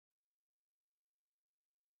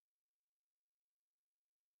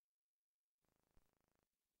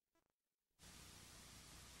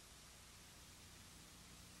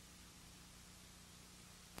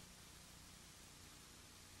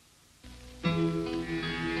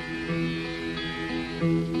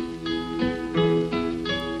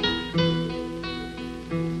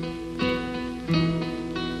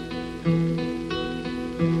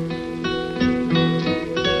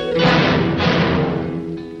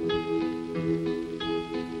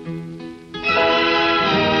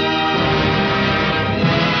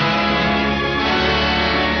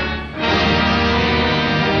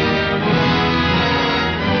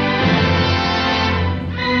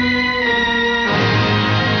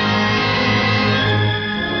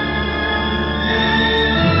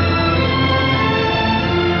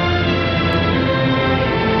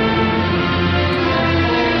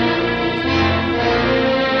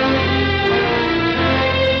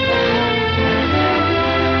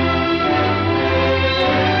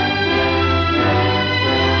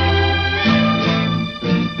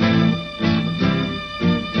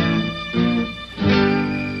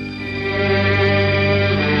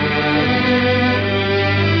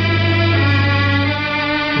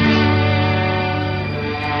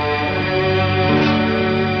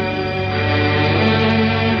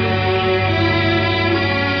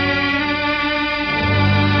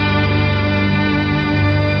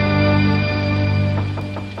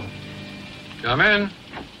Come in.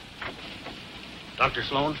 Dr.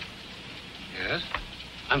 Sloan? Yes?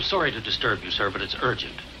 I'm sorry to disturb you, sir, but it's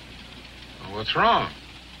urgent. Well, what's wrong?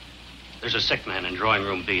 There's a sick man in drawing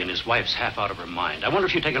room B, and his wife's half out of her mind. I wonder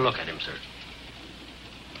if you'd take a look at him, sir.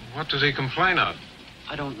 What does he complain of?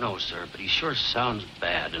 I don't know, sir, but he sure sounds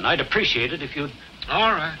bad, and I'd appreciate it if you'd...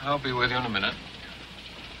 All right, I'll be with you in a minute.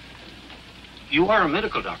 You are a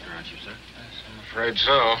medical doctor, aren't you, sir? Yes, I'm afraid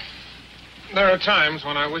so. There are times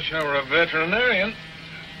when I wish I were a veterinarian.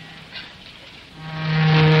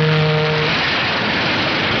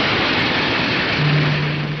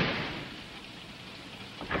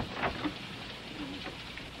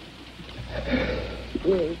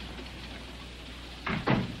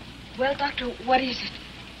 Well, Doctor, what is it?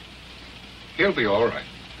 He'll be all right.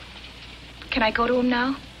 Can I go to him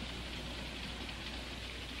now?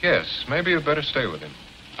 Yes, maybe you'd better stay with him.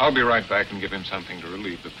 I'll be right back and give him something to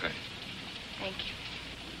relieve the pain. Thank you.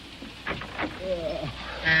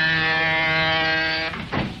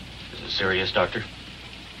 Is it serious, Doctor?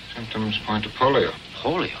 Symptoms point to polio.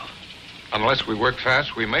 Polio? Unless we work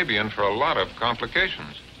fast, we may be in for a lot of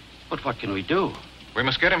complications. But what can we do? We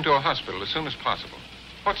must get him to a hospital as soon as possible.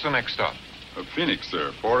 What's the next stop? Phoenix,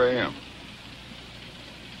 sir, 4 a.m.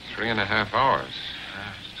 3.5 hours.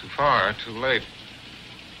 It's too far, too late.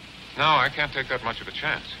 No, I can't take that much of a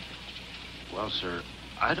chance. Well, sir,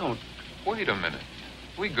 I don't... Wait a minute.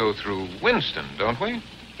 We go through Winston, don't we?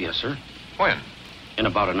 Yes, sir. When? In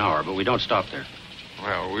about an hour, but we don't stop there.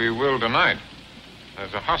 Well, we will tonight.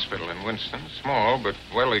 There's a hospital in Winston, small but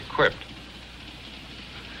well equipped.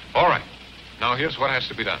 All right. Now, here's what has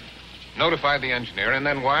to be done. Notify the engineer and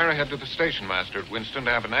then wire ahead to the station master at Winston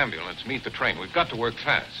to have an ambulance meet the train. We've got to work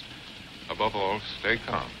fast. Above all, stay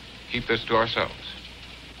calm. Keep this to ourselves.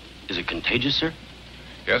 Is it contagious, sir?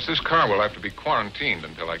 Yes, this car will have to be quarantined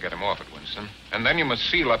until I get him off at Winston. And then you must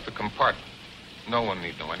seal up the compartment. No one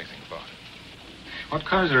need know anything about it. What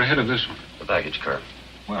cars are ahead of this one? The baggage car.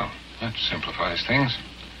 Well, that simplifies things.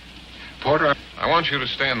 Porter, I want you to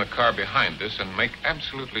stay in the car behind this and make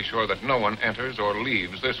absolutely sure that no one enters or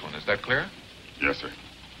leaves this one. Is that clear? Yes, sir.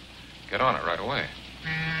 Get on it right away.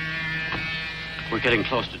 We're getting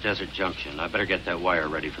close to Desert Junction. I better get that wire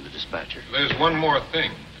ready for the dispatcher. There's one more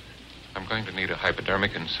thing. I'm going to need a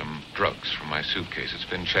hypodermic and some drugs from my suitcase. It's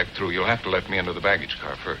been checked through. You'll have to let me into the baggage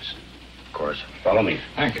car first. Of course. Follow me.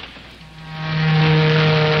 Thank you.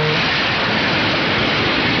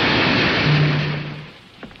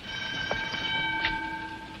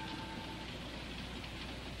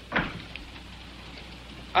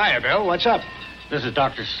 Hiya, Bill. What's up? This is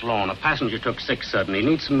Dr. Sloan. A passenger took sick suddenly. He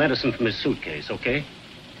needs some medicine from his suitcase, okay?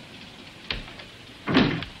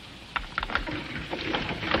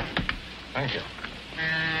 Thank you.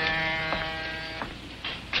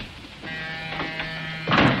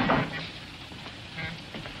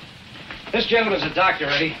 This gentleman's a doctor,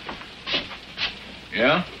 Eddie.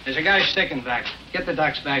 Yeah? There's a guy sick in back. Get the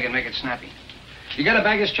doc's bag and make it snappy. You got a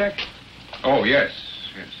baggage check? Oh, yes.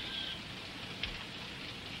 Yes.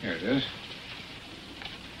 Here it is.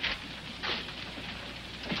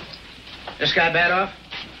 This guy bad off?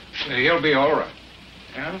 He'll be all right.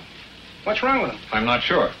 Yeah? What's wrong with him? I'm not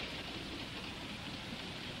sure.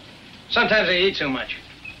 Sometimes they eat too much.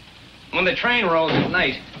 When the train rolls at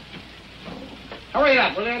night. Hurry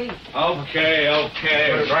up, will you, Eddie? Okay.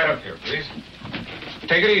 Put it right up here, please.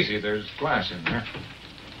 Take it easy. There's glass in there.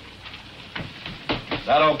 Is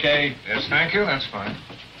that okay? Yes, thank you. That's fine.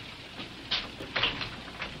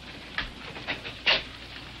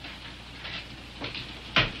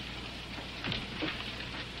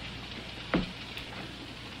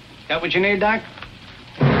 That what you need, Doc?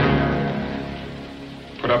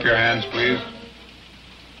 Put up your hands, please.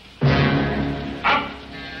 Up!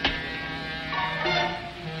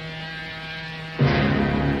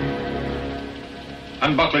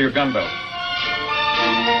 Unbuckle your gun belt.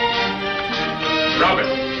 Drop it.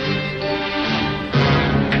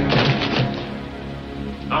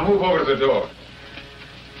 Now move over to the door.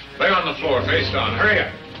 Lay on the floor, face down. Hurry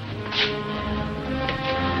up.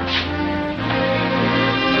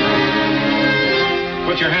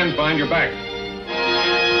 Put your hands behind your back.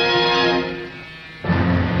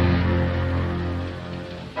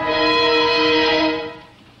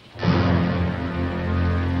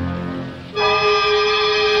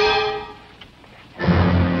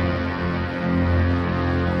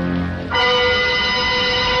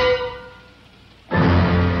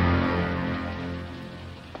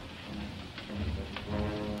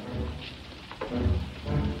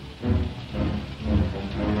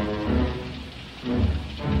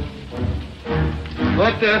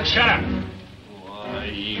 What the? Shut up. Why,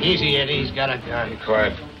 easy, Eddie. He's got a gun. Be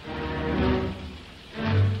quiet.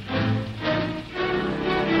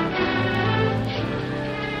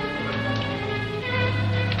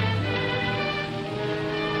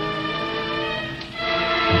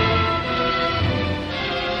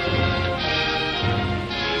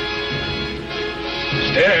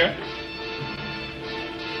 Stare.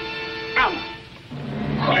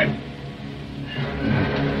 Quiet.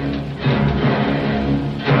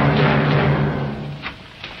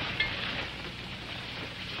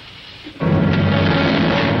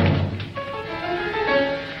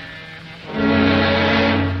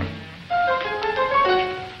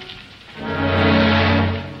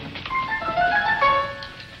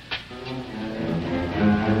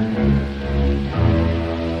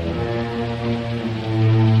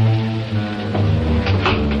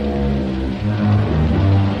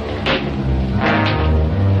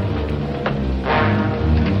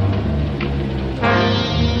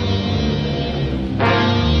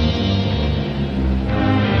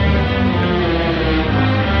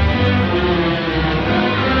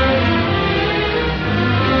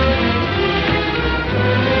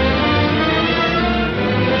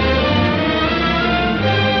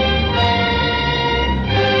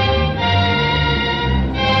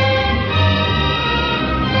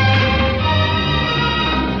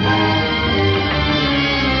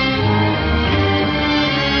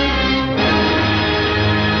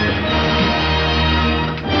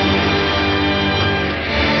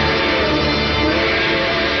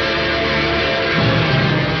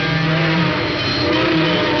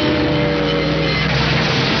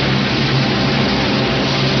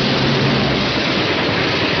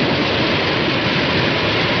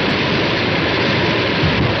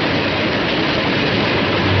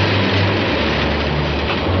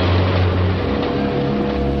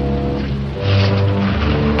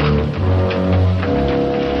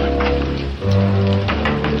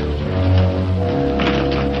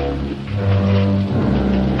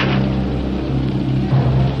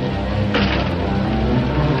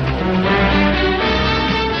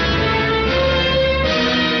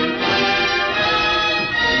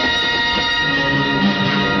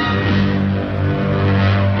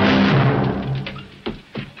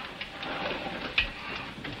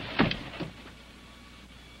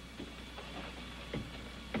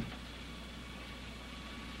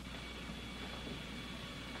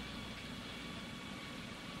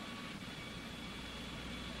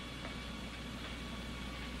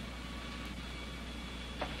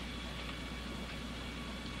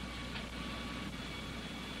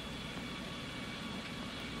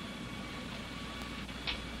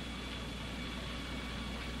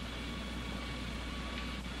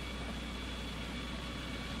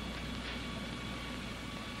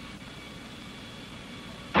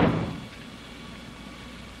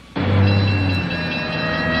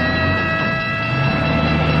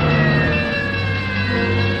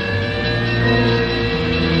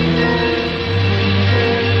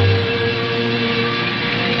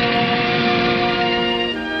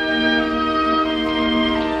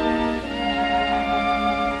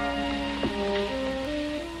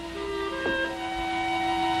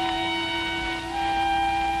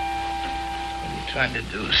 Trying to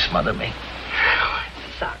do smother me. Oh,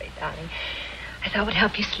 I'm sorry, darling. I thought it would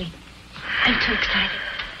help you sleep. I'm too excited.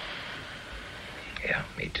 Yeah,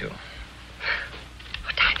 me too.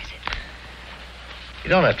 What time is it? You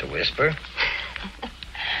don't have to whisper.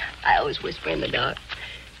 I always whisper in the dark.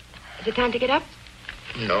 Is it time to get up?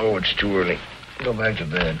 No, it's too early. Go back to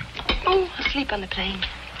bed. Oh, I'll sleep on the plane.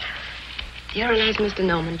 Do you realize, Mr.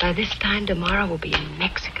 Norman, by this time tomorrow we'll be in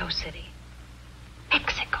Mexico City.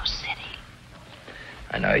 Mexico City.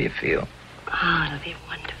 I know how you feel. Oh, it'll be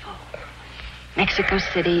wonderful. Mexico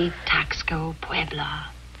City, Taxco, Puebla.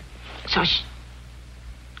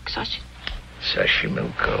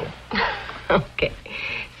 Xochimilco. Okay.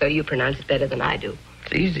 So you pronounce it better than I do.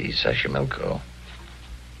 It's easy, Xochimilco.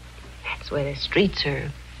 That's where the streets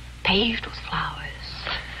are paved with flowers.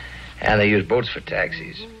 And they use boats for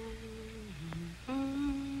taxis.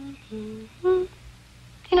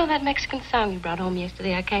 You know that Mexican song you brought home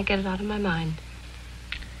yesterday? I can't get it out of my mind.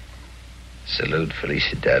 Salud,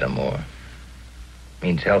 felicidad, amor.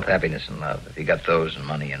 Means health, happiness, and love. If you got those and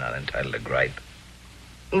money, you're not entitled to gripe.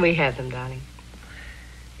 We have them, darling.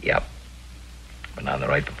 Yep. But not in the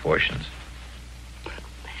right proportions.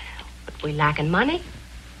 If we lack in money,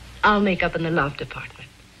 I'll make up in the love department.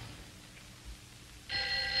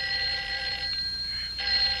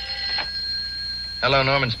 Hello,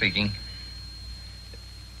 Norman speaking.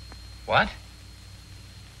 What?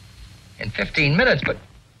 In 15 minutes, but...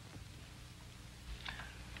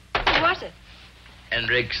 Who was it?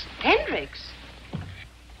 Hendricks. Hendricks?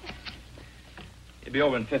 He'll be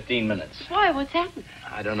over in 15 minutes. Why? What's happened?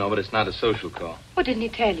 I don't know, but it's not a social call. Well, didn't he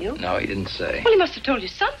tell you? No, he didn't say. Well, he must have told you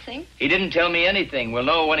something. He didn't tell me anything. We'll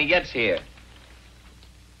know when he gets here.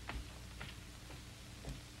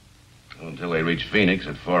 Until they reached Phoenix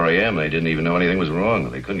at 4 a.m., they didn't even know anything was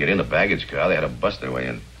wrong. They couldn't get in the baggage car. They had to bust their way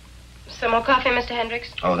in. Some more coffee, Mr.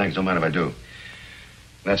 Hendricks? Oh, thanks. Don't mind if I do.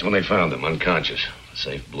 That's when they found him, unconscious. The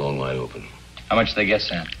safe blown wide open. How much did they get,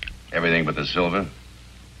 Sam? Everything but the silver.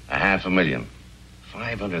 $500,000.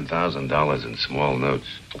 $500,000 in small notes.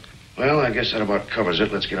 Well, I guess that about covers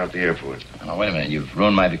it. Let's get out the airport. Oh, wait a minute. You've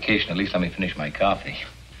ruined my vacation. At least let me finish my coffee.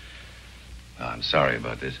 Oh, I'm sorry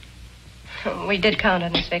about this. We did count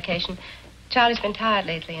on this vacation. Charlie's been tired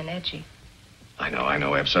lately and edgy. I know.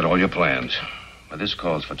 I upset all your plans. But this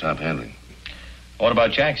calls for top handling. What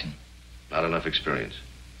about Jackson? Not enough experience.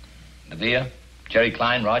 Nadia? Jerry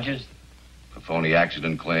Klein? Rogers? For phony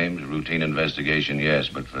accident claims, routine investigation, yes.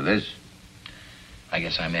 But for this... I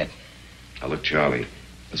guess I'm it. Now, look, Charlie,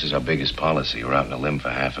 this is our biggest policy. We're out on a limb for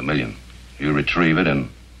 $500,000. You retrieve it, and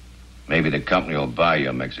maybe the company will buy you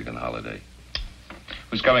a Mexican holiday.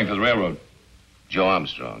 Who's coming for the railroad? Joe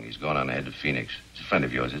Armstrong. He's going on ahead to Phoenix. He's a friend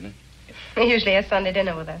of yours, isn't he? He usually has Sunday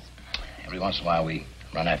dinner with us. Every once in a while, we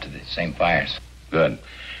run after the same fires. Good.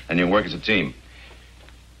 And you work as a team.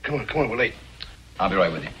 Come on, we're late. I'll be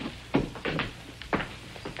right with you.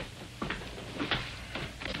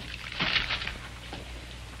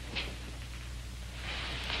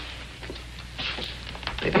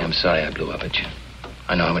 Baby, I'm sorry I blew up at you.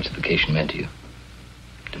 I know how much the vacation meant to you.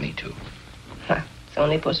 To me, too. Huh. It's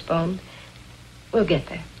only postponed. We'll get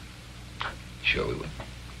there. Sure we will.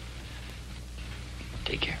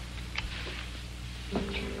 Take care.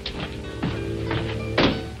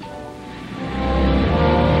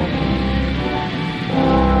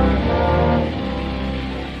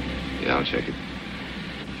 Yeah, I'll check it.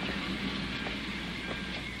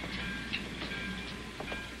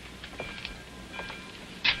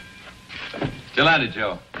 Still at it,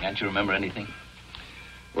 Joe. Can't you remember anything?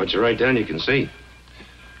 What you write down, you can see.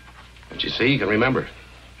 What you see, you can remember.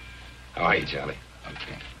 How are you, Charlie?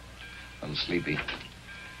 Okay. A little sleepy.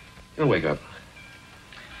 You'll wake up.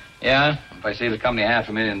 Yeah, if I save the company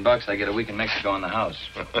 $500,000, I get a week in Mexico on the house.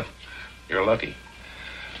 You're lucky.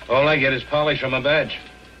 All I get is polish from a badge.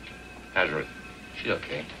 How's Ruth? She's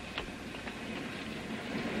okay.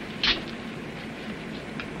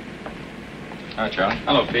 Hi, Charlie.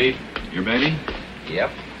 Hello, Pete. Your baby? Yep.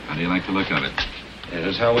 How do you like the look of it? Yeah,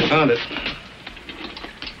 that's how we found it.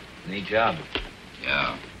 Neat job.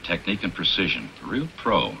 Yeah, technique and precision. A real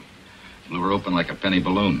pro. Blew her open like a penny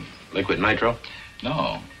balloon. Liquid nitro?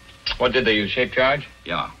 No. What did they use, shape charge?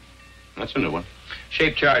 Yeah, That's a new one.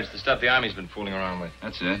 Shape charge, the stuff the Army's been fooling around with.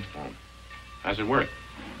 that's it. How's it work?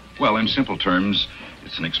 Well, in simple terms,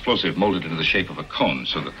 it's an explosive molded into the shape of a cone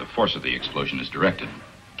so that the force of the explosion is directed.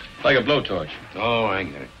 Like a blowtorch. Oh, I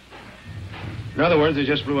get it. In other words, they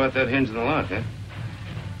just blew out that hinge in the lock, huh?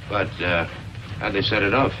 But, how'd they set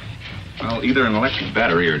it off? Well, either an electric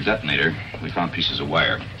battery or a detonator. We found pieces of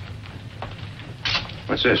wire.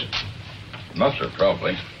 What's this? Muffler,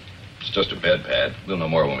 probably. It's just a bed pad. We'll know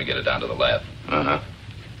more when we get it down to the lab. Uh-huh.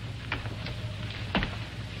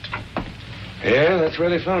 Yeah, that's where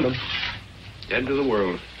they found him. Dead to the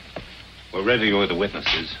world. We're ready to go with the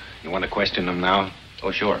witnesses. You want to question them now?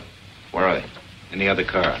 Oh, sure. Where are they? In the other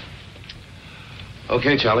car.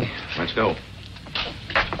 Okay, Charlie. Let's go.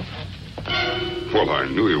 Well, I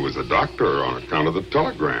knew he was a doctor on account of the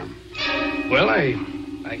telegram. Well,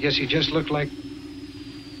 I guess he just looked like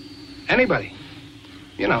anybody.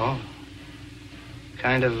 You know,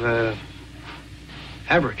 kind of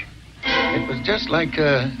Average. It was just like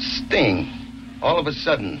a sting. All of a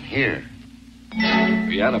sudden, here.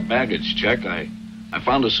 We had a baggage check. I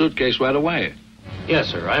found a suitcase right away. Yes,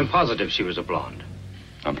 sir. I'm positive she was a blonde.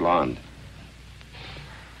 A blonde.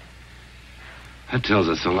 That tells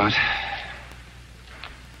us a lot.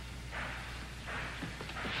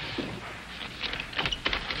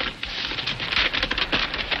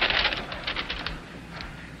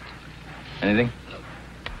 Anything?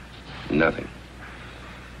 Nothing.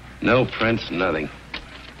 No prints, nothing.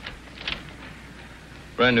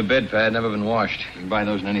 Brand new bed pad, never been washed. You can buy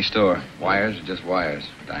those in any store. Wires are just wires.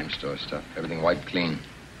 Dime store stuff. Everything wiped clean.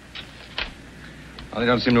 Well, they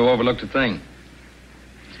don't seem to have overlooked a thing.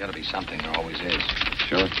 There's got to be something. There always is.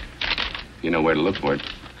 Sure. You know where to look for it.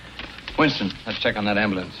 Winston, let's check on that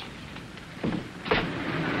ambulance.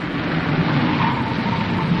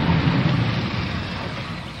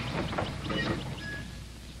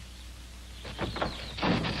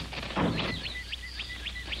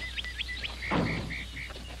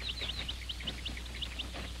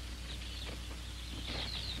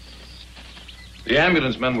 The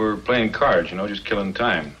ambulance men were playing cards, just killing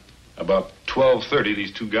time. About 12:30,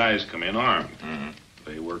 these two guys come in armed. Mm-hmm.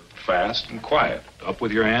 They work fast and quiet. Up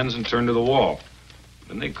with your hands and turn to the wall.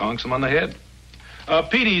 Then they conks them on the head.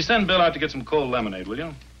 Petey, send Bill out to get some cold lemonade, will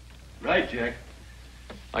you? Right, Jack.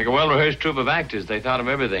 Like a well-rehearsed troupe of actors, they thought of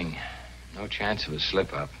everything. No chance of a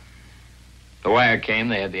slip-up. The wire came,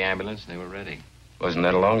 they had the ambulance, and they were ready. Wasn't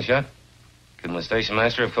that a long shot? Couldn't the station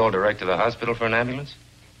master have called direct to the hospital for an ambulance?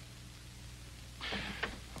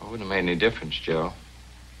 Well, it wouldn't have made any difference, Joe.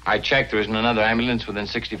 I checked. There isn't another ambulance within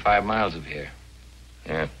 65 miles of here.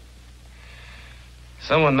 Yeah.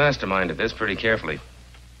 Someone masterminded this pretty carefully.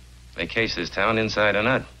 They case this town inside and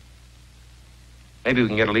out. Maybe we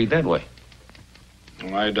can get a lead that way.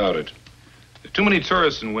 Well, I doubt it. There are too many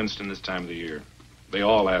tourists in Winston this time of the year. They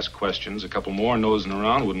all ask questions. A couple more nosing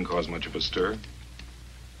around wouldn't cause much of a stir.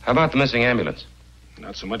 How about the missing ambulance?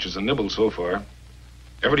 Not so much as a nibble so far.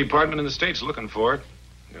 Every department in the state's looking for it.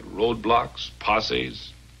 Got roadblocks,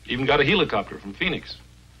 posses, even got a helicopter from Phoenix.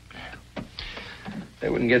 They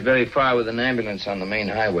wouldn't get very far with an ambulance on the main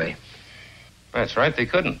highway. That's right, they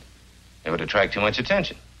couldn't. It would attract too much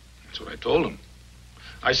attention. That's what I told them.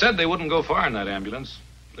 I said they wouldn't go far in that ambulance.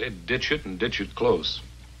 They'd ditch it and ditch it close.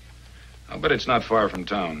 I'll bet it's not far from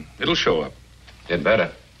town. It'll show up. It better.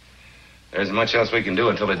 There isn't much else we can do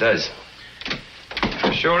until it does.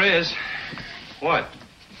 Sure is. What?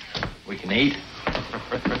 We can eat.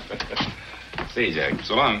 See you, Jack.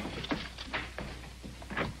 So long.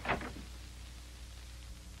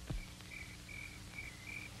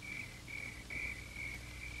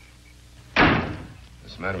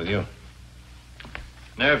 What's the matter with you?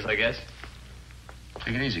 Nerves, I guess.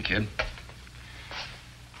 Take it easy, kid.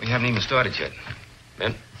 We haven't even started yet.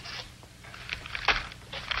 Ben?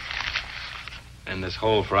 In this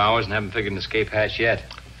hole for hours and haven't figured an escape hatch yet.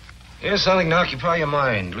 Here's something to occupy your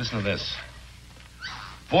mind. Listen to this.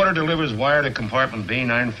 Porter delivers wire to compartment B,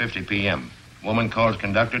 9:50 p.m. Woman calls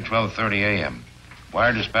conductor, 12:30 a.m.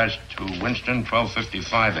 Wire dispatched to Winston,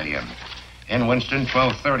 12:55 a.m. In Winston,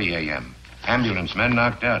 12:30 a.m. Ambulance men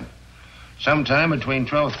knocked out. Sometime between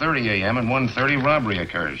 12:30 a.m. and 1:30, robbery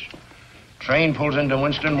occurs. Train pulls into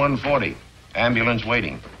Winston, 1:40. Ambulance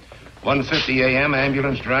waiting. 1:50 a.m.,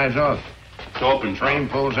 ambulance drives off. It's open. Train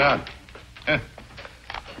pulls out.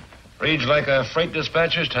 Reads like a freight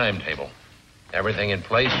dispatcher's timetable. Everything in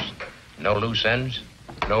place, no loose ends,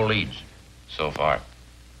 no leads. So far.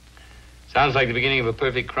 Sounds like the beginning of a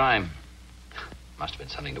perfect crime. Must have been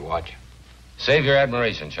something to watch. Save your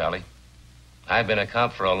admiration, Charlie. I've been a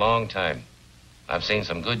cop for a long time. I've seen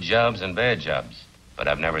some good jobs and bad jobs, but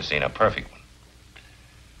I've never seen a perfect one.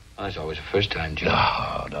 Well, that's always a first time,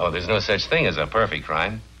 Joe. No, there's no such thing as a perfect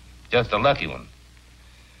crime. Just a lucky one.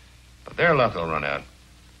 But their luck will run out.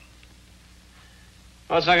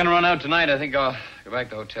 Well, it's not going to run out tonight. I think I'll go back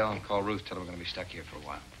to the hotel and call Ruth, tell her we're going to be stuck here for a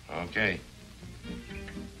while. Okay.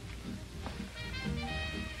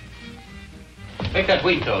 Make that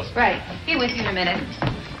wheat toast. Right. Be with you in a minute.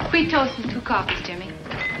 Wheat toast and 2 coffees, Jimmy.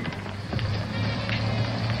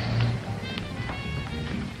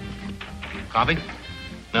 Coffee?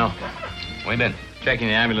 No. Where you been? Checking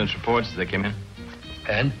the ambulance reports as they came in.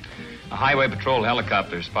 And? A highway patrol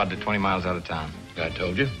helicopter spotted 20 miles out of town. I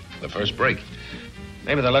told you. The first break.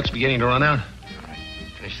 Maybe the luck's beginning to run out. All right.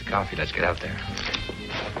 Finish the coffee. Let's get out there.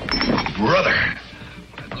 Brother,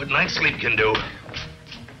 what a good night's sleep can do.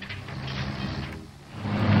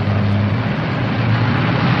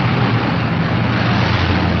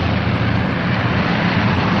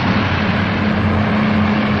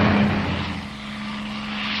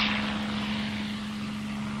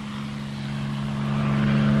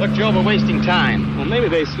 Joe, we're wasting time. Well, maybe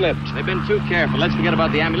they slipped. They've been too careful. Let's forget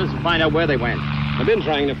about the ambulance and find out where they went. I've been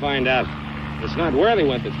trying to find out. It's not where they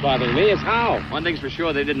went that's bothering me, it's how. One thing's for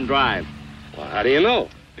sure, they didn't drive. Well, how do you know?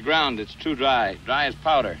 The ground, it's too dry. Dry as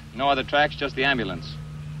powder. No other tracks, just the ambulance.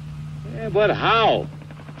 Yeah, but how?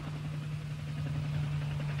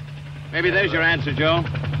 Maybe there's your answer, Joe.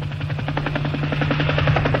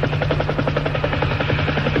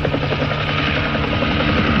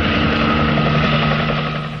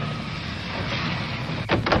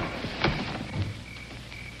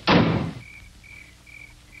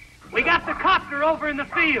 We got the copter over in the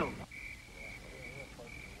field.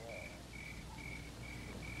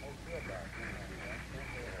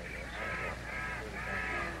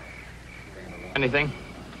 Anything?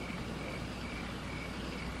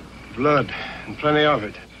 Blood, and plenty of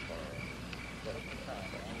it.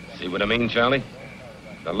 See what I mean, Charlie?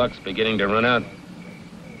 The luck's beginning to run out.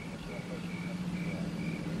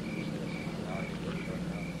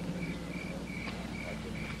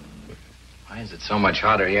 Why is it so much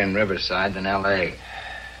hotter here in Riverside than L.A.?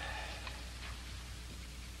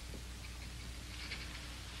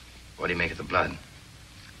 What do you make of the blood?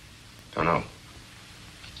 Don't know.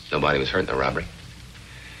 Nobody was hurt in the robbery.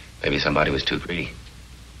 Maybe somebody was too greedy.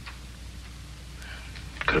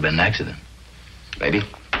 Could have been an accident. Maybe.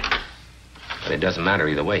 But it doesn't matter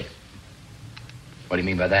either way. What do you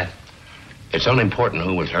mean by that? It's unimportant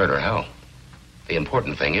who was hurt or how. The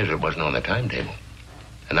important thing is it wasn't on the timetable.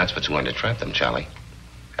 And that's what's going to trap them, Charlie.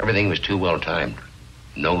 Everything was too well timed.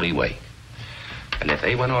 No leeway. And if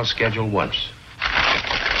they went off schedule once...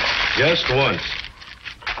 Just once.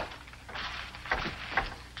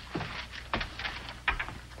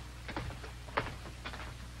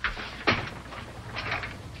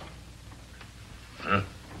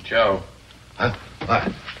 Joe. Huh?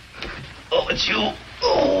 What? Oh, it's you.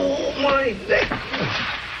 Oh, my neck.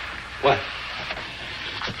 What?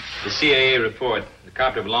 The CAA report. The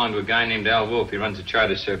copter belonged to a guy named Al Wolf. He runs a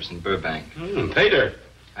charter service in Burbank. Peter.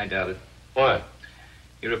 I doubt it. What?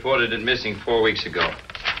 He reported it missing 4 weeks ago.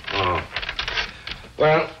 Oh.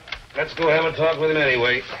 Well, let's go have a talk with him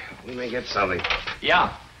anyway. We may get something.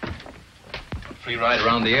 Yeah. Free ride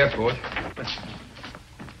around the airport.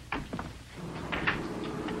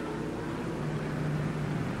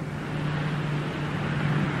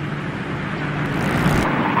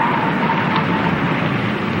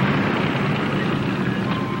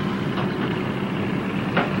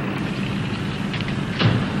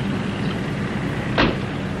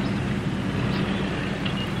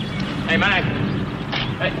 Hey, Mac.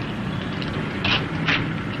 Hey.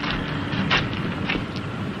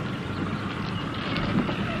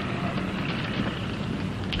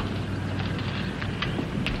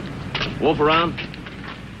 Wolf around?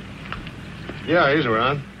 Yeah, he's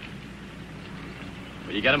around.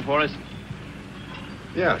 Will you get him for us?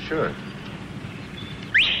 Yeah, sure.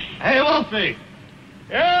 Hey, Wolfie.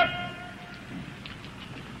 Yep.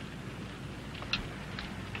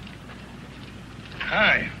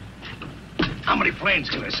 Hi. How many planes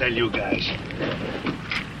can I sell you guys?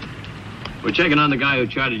 We're checking on the guy who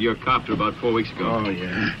chartered your copter about 4 weeks ago. Oh,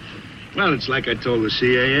 yeah. Well, it's like I told the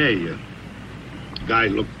CAA. The guy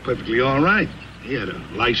looked perfectly all right. He had a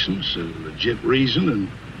license, a legit reason, and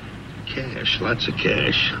cash, lots of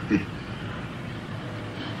cash.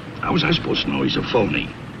 How was I supposed to know he's a phony?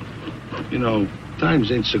 You know, times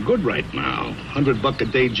ain't so good right now. $100 a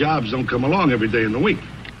day jobs don't come along every day in the week.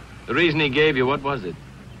 The reason he gave you, what was it?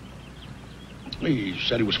 He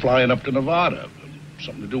said he was flying up to Nevada.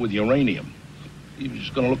 Something to do with uranium. He was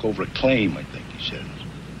going to look over a claim, I think he said.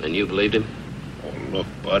 And you believed him? Oh, look,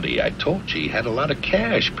 buddy, I told you he had a lot of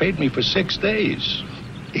cash. Paid me for 6 days.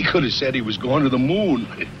 He could have said he was going to the moon.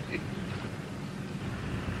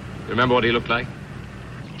 Remember what he looked like?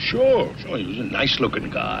 Sure. He was a nice-looking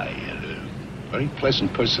guy. Very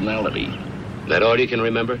pleasant personality. That all you can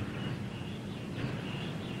remember?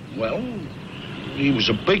 Well, he was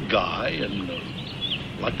a big guy and,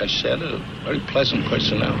 like I said, a very pleasant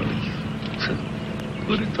personality.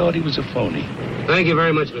 Who'd have thought he was a phony? Thank you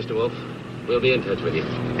very much, Mr. Wolf. We'll be in touch with you.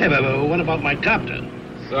 Hey, but what about my copter?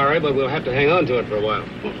 Sorry, but we'll have to hang on to it for a while.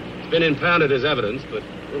 It's been impounded as evidence, but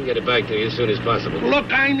we'll get it back to you as soon as possible.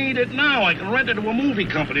 Look, I need it now. I can rent it to a movie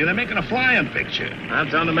company. They're making a flying picture. I'm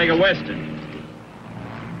trying to make a Western.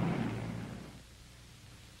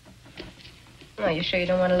 Oh, you sure you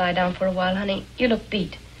don't want to lie down for a while, honey? You look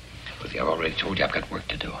beat. Ruthie, I've already told you I've got work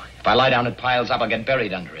to do. If I lie down, it piles up. I'll get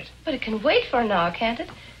buried under it. But it can wait for an hour, can't it?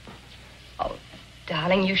 Oh,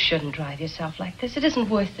 darling, you shouldn't drive yourself like this. It isn't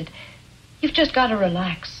worth it. You've just got to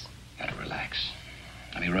relax. Gotta relax.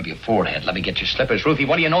 Let me rub your forehead. Let me get your slippers. Ruthie,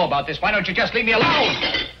 what do you know about this? Why don't you just leave me alone?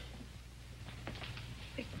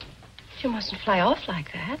 You mustn't fly off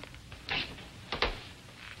like that.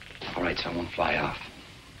 All right, so I won't fly off.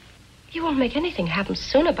 You won't make anything happen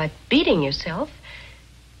sooner by beating yourself.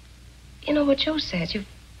 You know what Joe says. You've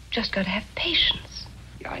just got to have patience.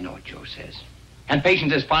 Yeah, I know what Joe says. And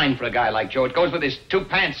patience is fine for a guy like Joe. It goes with his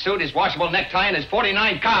 2-pants suit, his washable necktie, and his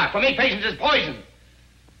 49 car. For me, patience is poison.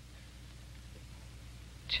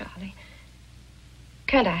 Charlie,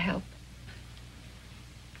 can't I help?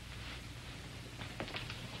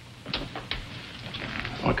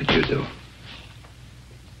 What could you do?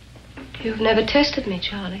 You've never tested me,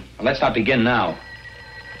 Charlie. Well, let's not begin now.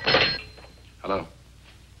 Hello.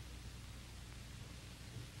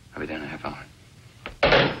 I'll be there in a half hour.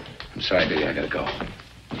 I'm sorry, baby. I gotta go.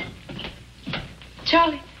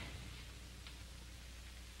 Charlie.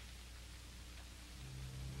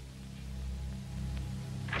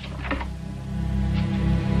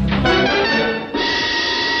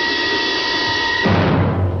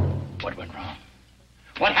 What went wrong?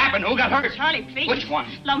 What happened? Who got hurt? Charlie, please. Which one?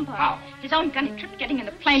 Lombard. How? His own gun had tripped getting in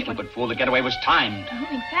the plane. Stupid fool. The getaway was timed.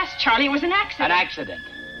 Moving fast, Charlie. It was an accident. An accident.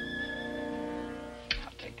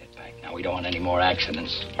 I'll take that back. Now, we don't want any more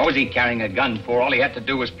accidents. What was he carrying a gun for? All he had to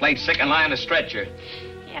do was play sick and lie on a stretcher.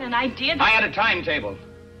 He had an idea. I had a timetable.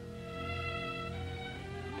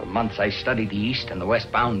 For months, I studied the east and the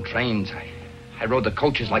westbound trains. I rode the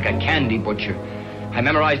coaches like a candy butcher. I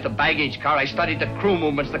memorized the baggage car. I studied the crew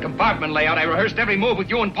movements, the compartment layout. I rehearsed every move with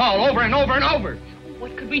you and Paul over and over and over.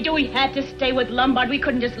 What could we do? We had to stay with Lombard. We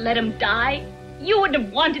couldn't just let him die. You wouldn't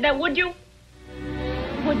have wanted that, would you?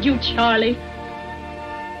 Would you, Charlie?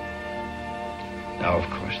 No, of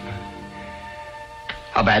course not.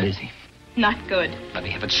 How bad is he? Not good. Let me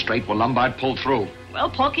have it straight. Will Lombard pull through? Well,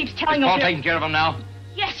 Paul keeps telling Is Paul us... taking care of him now?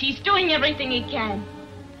 Yes, he's doing everything he can.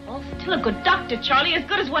 Paul's still a good doctor, Charlie, as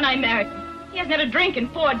good as when I married him. He hasn't had a drink in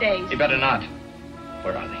 4 days. He better not.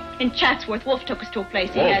 Where are they? In Chatsworth, Wolf took us to a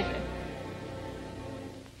place he Wolf? has.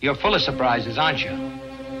 You're full of surprises, aren't you?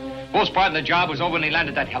 Wolf's part of the job was over when he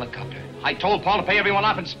landed that helicopter. I told Paul to pay everyone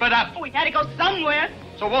off and split up. Oh, we had to go somewhere.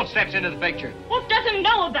 So Wolf steps into the picture. Wolf doesn't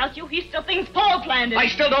know about you. He still thinks Paul planned it. I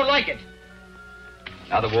still don't like it.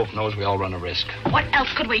 Now that Wolf knows, we all run a risk. What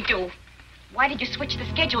else could we do? Why did you switch the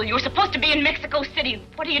schedule? You were supposed to be in Mexico City.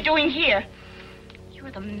 What are you doing here?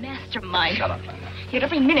 You're the mastermind. Shut up, Linda. You had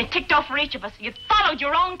every minute ticked off for each of us. You'd followed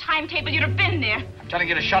your own timetable. You'd have been there. I'm telling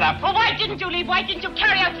you to shut up. Well, why didn't you leave? Why didn't you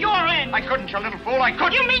carry out your end? I couldn't, you little fool. I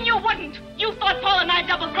couldn't. You mean you wouldn't? You thought Paul and I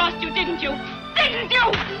double-crossed you, didn't you? Didn't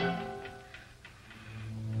you?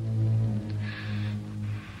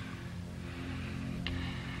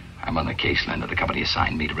 I'm on the case, Linda. The company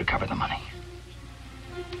assigned me to recover the money.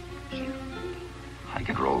 I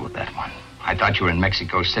could roll with that one. I thought you were in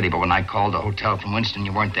Mexico City, but when I called the hotel from Winston,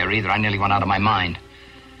 you weren't there either. I nearly went out of my mind.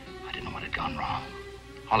 I didn't know what had gone wrong.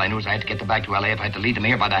 All I knew was I had to get them back to L.A. if I had to lead them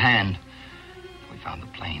here by the hand. We found the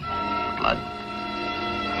plane. The blood.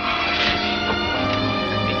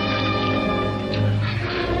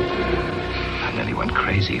 I nearly went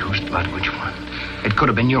crazy. Whose blood? Which one? It could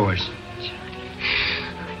have been yours.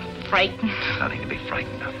 Frightened. There's nothing to be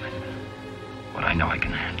frightened of, Linda. What I know I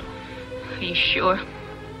can handle. Are you sure?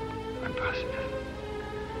 I'm positive.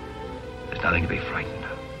 There's nothing to be frightened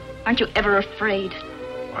of. Aren't you ever afraid?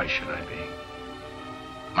 Why should I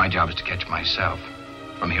be? My job is to catch myself.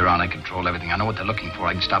 From here on, I control everything. I know what they're looking for.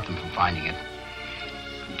 I can stop them from finding it.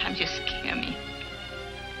 Sometimes you scare me.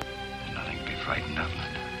 There's nothing to be frightened of,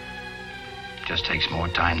 Linda. It just takes more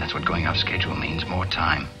time. That's what going off schedule means. More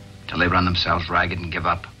time. Till they run themselves ragged and give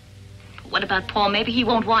up. What about Paul? Maybe he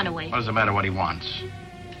won't want to wait. What does it matter what he wants?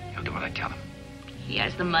 He'll do what I tell him. He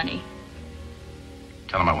has the money.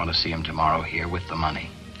 Tell him I want to see him tomorrow here with the money.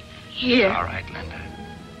 Here? All right, Linda.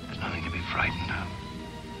 There's nothing to be frightened of.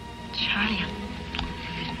 Charlie.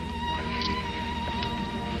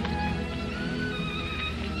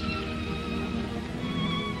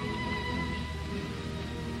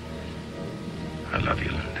 I love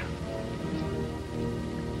you, Linda.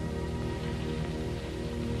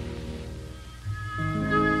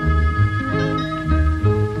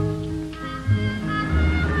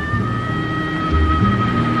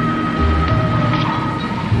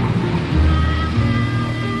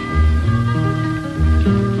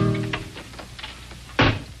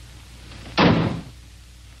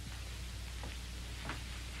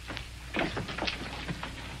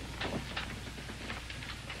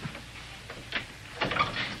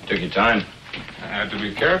 Took your time. I had to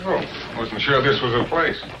be careful. Wasn't sure this was a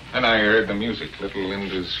place. Then I heard the music. Little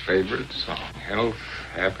Linda's favorite song. Health,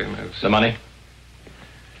 happiness. The money?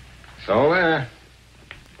 It's all there.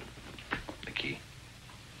 The key.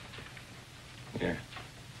 Yeah.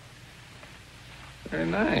 Very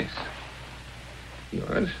nice.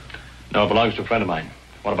 Yours? No, it belongs to a friend of mine.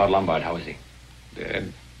 What about Lombard? How is he?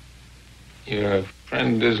 Dead. Your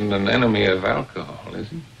friend isn't an enemy of alcohol, is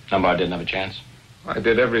he? Lombard didn't have a chance. I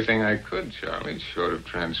did everything I could, Charlie, short of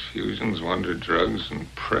transfusions, wonder drugs,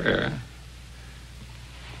 and prayer.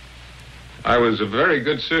 I was a very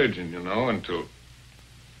good surgeon, until...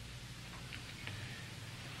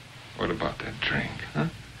 What about that drink, huh?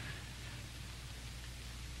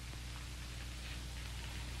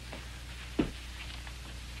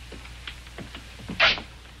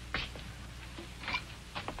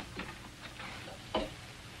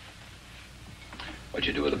 What'd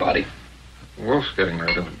you do with the body? Wolf's getting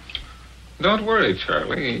rid of it. Don't worry,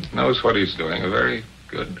 Charlie. He knows what he's doing. A very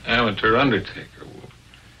good amateur undertaker, Wolf.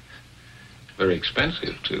 Very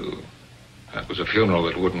expensive, too. That was a funeral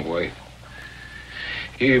that wouldn't wait.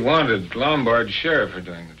 He wanted Lombard's share for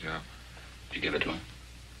doing the job. Did you give it to him?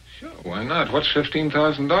 Sure, why not? What's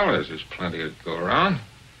 $15,000? There's plenty to go around.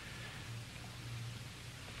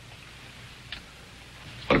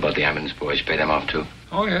 What about the ambulance boys? You pay them off, too?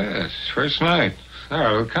 Oh, yes. First night. They're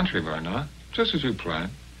a little country boy now. Just as you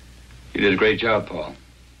planned. You did a great job, Paul.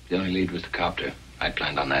 The only lead was the copter. I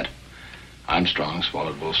planned on that. Armstrong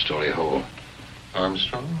swallowed Wolf's story whole.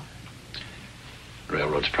 Armstrong?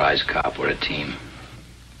 Railroad's prize cop. We're a team.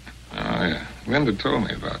 Oh, yeah. Linda told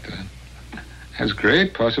me about that. Has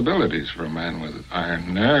great possibilities for a man with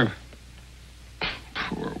iron nerve.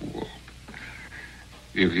 Poor Wolf.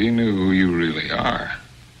 If he knew who you really are.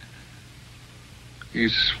 He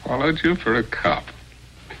swallowed you for a cop.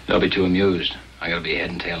 They'll be too amused. I gotta be head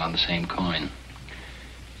and tail on the same coin.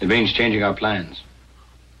 It means changing our plans.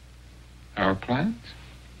 Our plans?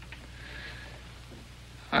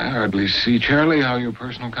 I hardly see, Charlie, how your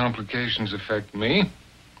personal complications affect me.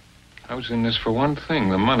 I was in this for one thing,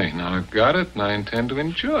 the money. Now I've got it, and I intend to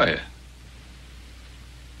enjoy it.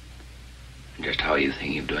 Just how are you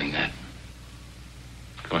thinking of doing that?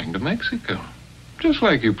 Going to Mexico. Just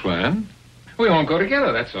like you planned. We won't go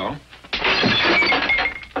together, that's all.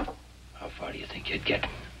 How far do you think you'd get?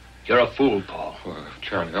 You're a fool, Paul. Well,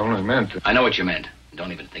 Charlie, I only meant to... I know what you meant.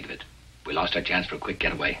 Don't even think of it. We lost our chance for a quick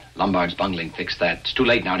getaway. Lombard's bungling fixed that. It's too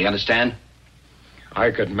late now, do you understand?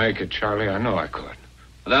 I could make it, Charlie. I know I could.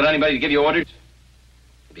 Without anybody to give you orders?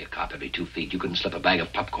 There'd be a cop every 2 feet. You couldn't slip a bag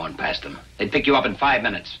of popcorn past them. They'd pick you up in 5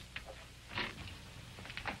 minutes.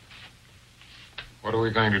 What are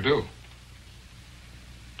we going to do?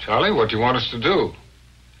 Charlie, what do you want us to do?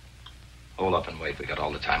 Hold up and wait. We got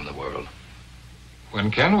all the time in the world.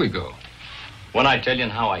 When can we go? When I tell you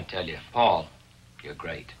and how I tell you. Paul, you're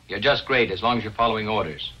great. You're just great as long as you're following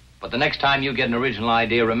orders. But the next time you get an original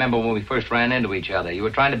idea, remember when we first ran into each other. You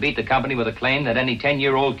were trying to beat the company with a claim that any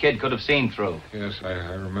 10-year-old kid could have seen through. Yes, I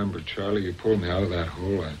remember, Charlie. You pulled me out of that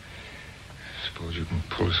hole. I suppose you can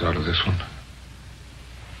pull us out of this one.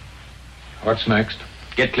 What's next?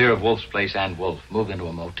 Get clear of Wolf's place and Wolf. Move into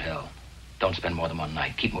a motel. Don't spend more than one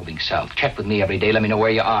night. Keep moving south. Check with me every day. Let me know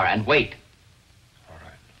where you are. And wait. All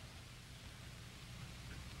right.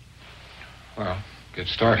 Well, get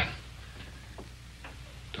started.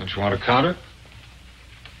 Don't you want to count it?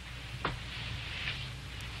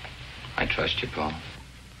 I trust you, Paul.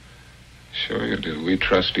 Sure you do. We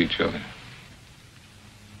trust each other.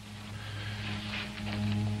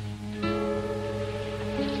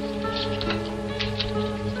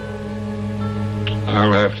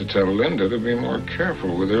 I'll have to tell Linda to be more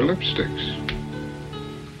careful with her lipsticks.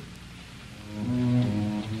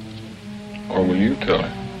 Or will you tell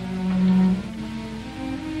her?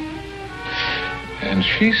 And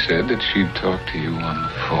she said that she'd talk to you on the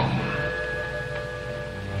phone.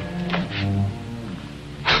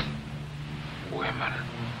 Women.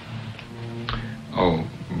 Oh,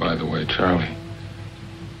 by the way, Charlie,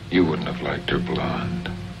 you wouldn't have liked her blonde.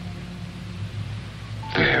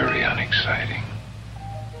 Very unexciting.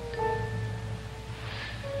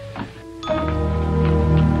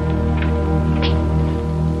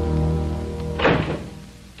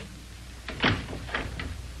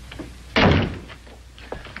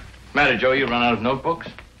 Matter, Joe, you run out of notebooks?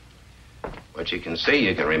 What you can see,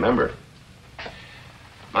 you can remember.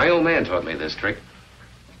 My old man taught me this trick.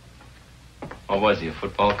 What was he, a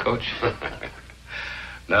football coach?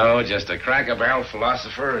 No, just a crack-a-barrel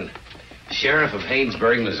philosopher and sheriff of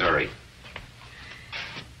Haynesburg, Missouri.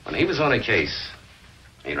 When he was on a case,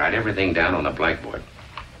 he'd write everything down on a blackboard.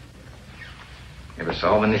 You ever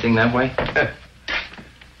solve anything that way?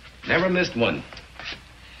 Never missed one.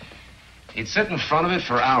 He'd sit in front of it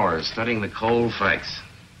for hours, studying the cold facts.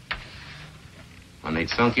 When they'd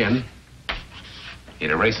sunk in,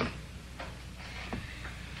 he'd erase them.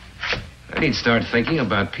 Then he'd start thinking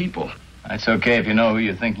about people. That's okay if you know who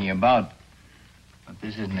you're thinking about.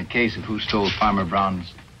 This isn't a case of who stole Farmer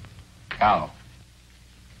Brown's cow.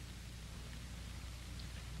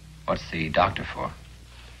 What's the doctor for?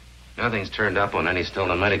 Nothing's turned up on any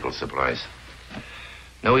stolen medical supplies.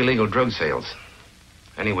 No illegal drug sales.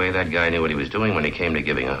 Anyway, that guy knew what he was doing when he came to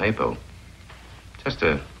giving a hypo. Just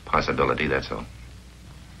a possibility, that's all.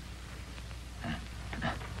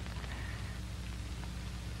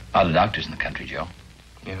 A lot of doctors in the country, Joe.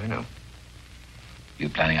 Yeah, I know. You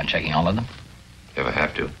planning on checking all of them? If I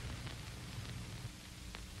have to.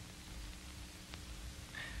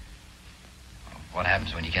 What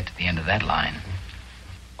happens when you get to the end of that line?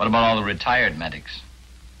 What about all the retired medics?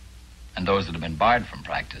 And those that have been barred from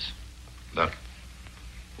practice? Look,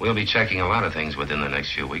 we'll be checking a lot of things within the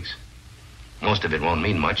next few weeks. Most of it won't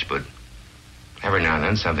mean much, but every now and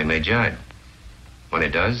then something may jibe. When it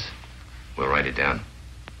does, we'll write it down.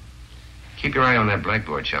 Keep your eye on that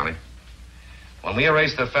blackboard, Charlie. When we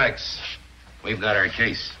erase the facts, we've got our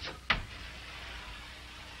case.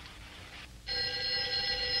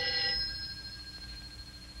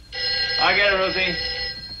 I get it, Rosie.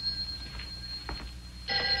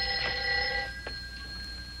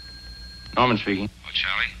 Norman speaking. Oh,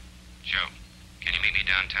 Charlie? Joe, can you meet me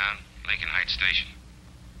downtown, Lincoln Heights Station?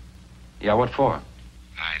 Yeah, what for?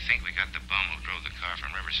 I think we got the bum who drove the car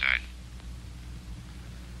from Riverside.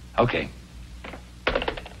 Okay.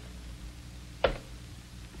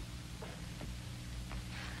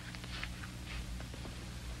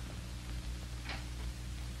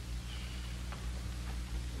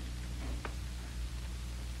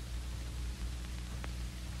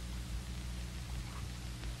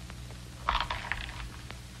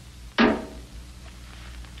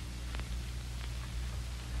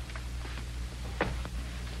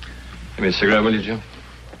 Give me a cigarette, will you, Joe?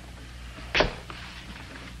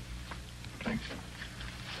 Thanks.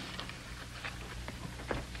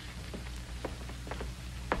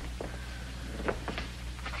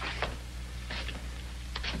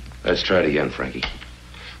 Let's try it again, Frankie.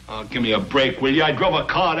 Oh, give me a break, will you? I drove a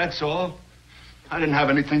car, that's all. I didn't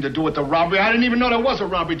have anything to do with the robbery. I didn't even know there was a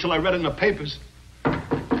robbery till I read it in the papers.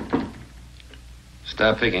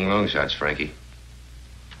 Stop taking long shots, Frankie.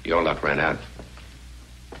 Your luck ran out.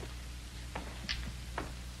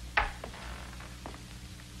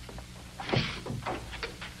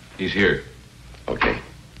 He's here. Okay.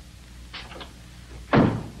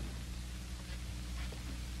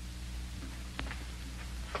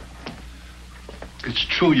 It's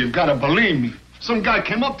true, you've got to believe me. Some guy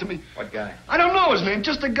came up to me. What guy? I don't know his name,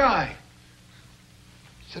 just a guy.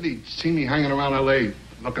 Said he'd seen me hanging around L.A.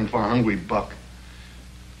 looking for a hungry buck.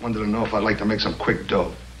 Wanted to know if I'd like to make some quick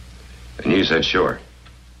dough. And you said sure.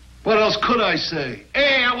 What else could I say?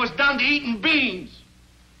 Hey, I was down to eating beans.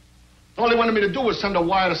 All they wanted me to do was send a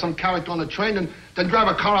wire to some character on the train and then drive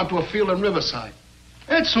a car out to a field in Riverside.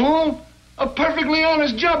 That's all. A perfectly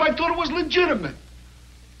honest job. I thought it was legitimate.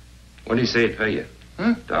 What did he say he'd pay you?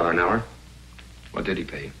 Huh? $1 an hour? What did he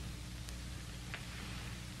pay you?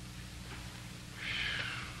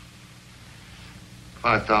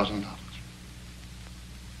 $5,000.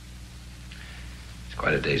 It's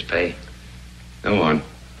quite a day's pay. Go on.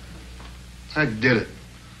 I did it.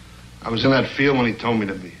 I was in that field when he told me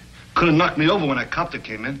to be. Could have knocked me over when that copter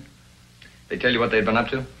came in. They tell you what they'd been up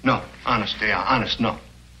to? No, honest, they are. Honest, no.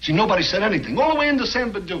 See, nobody said anything. All the way into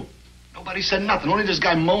San Badu. Nobody said nothing. Only this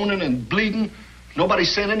guy moaning and bleeding. Nobody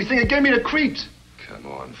saying anything. It gave me the creeps. Come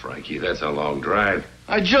on, Frankie. That's a long drive.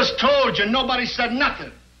 I just told you, nobody said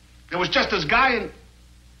nothing. There was just this guy and...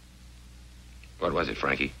 What was it,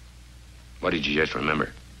 Frankie? What did you just remember?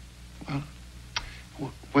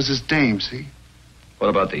 Well, was his dame, see? What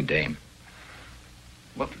about the dame?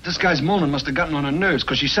 Well, this guy's moaning must have gotten on her nerves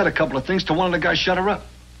because she said a couple of things to one of the guys shut her up.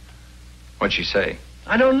 What'd she say?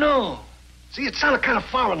 I don't know. See, it sounded kind of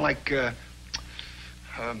foreign, like,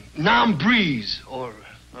 Nam Breeze, or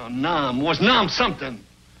Nam. Was Nam something.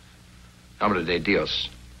 Nombre de Dios.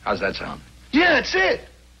 How's that sound? Yeah, that's it.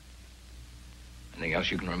 Anything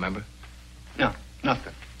else you can remember? No,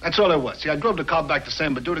 nothing. That's all there was. See, I drove the car back to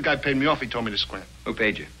San Badu. The guy paid me off. He told me to scram. Who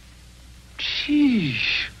paid you?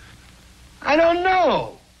 Sheesh. I don't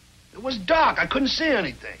know. It was dark. I couldn't see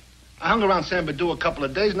anything. I hung around San Badu a couple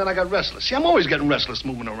of days, and then I got restless. See, I'm always getting restless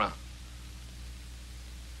moving around.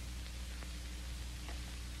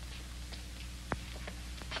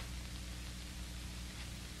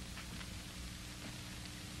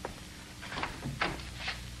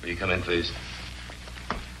 Will you come in, please?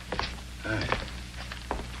 All right.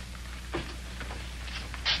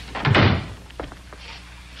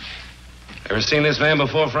 Ever seen this man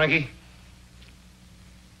before, Frankie?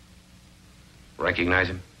 Recognize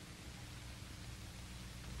him?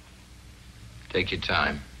 Take your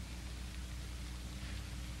time.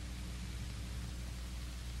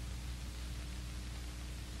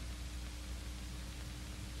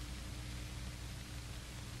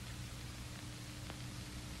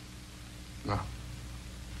 No.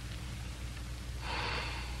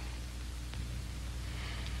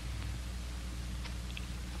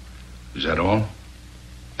 Is that all?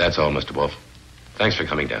 That's all, Mr. Wolf. Thanks for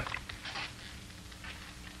coming down.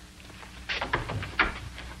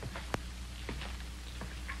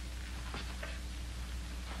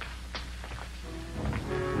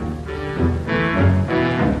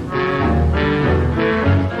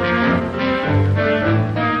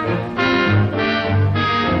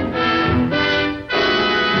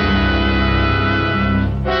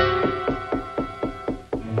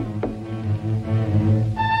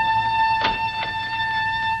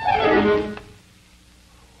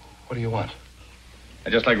 What do you want?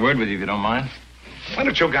 I'd just like word with you, if you don't mind. Why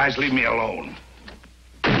don't you guys leave me alone?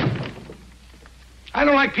 I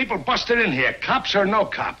don't like people busted in here, cops or no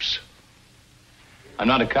cops. I'm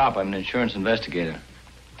not a cop. I'm an insurance investigator.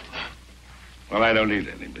 Well, I don't need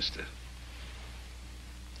any, mister.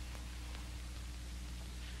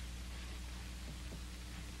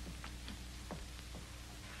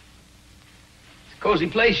 Cozy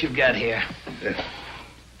place you've got here.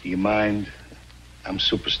 Do you mind? I'm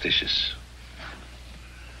superstitious.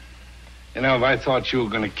 You know, if I thought you were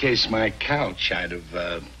going to case my couch, I'd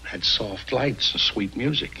have had soft lights and sweet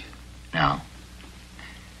music. No.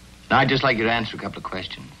 Now, I'd just like you to answer a couple of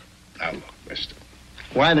questions. Now, look, mister.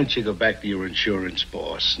 Why don't you go back to your insurance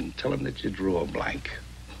boss and tell him that you drew a blank?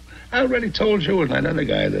 I already told you and that other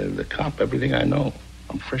guy, the cop, everything I know.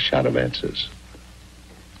 I'm fresh out of answers.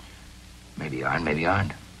 Maybe you are and maybe you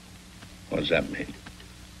aren't. What does that mean?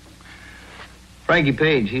 Frankie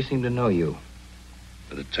Page, he seemed to know you.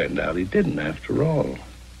 But it turned out he didn't, after all.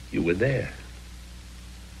 You were there.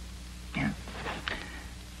 Yeah.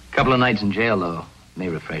 A couple of nights in jail, though, may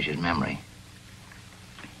refresh his memory.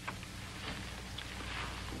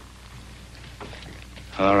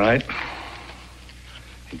 All right.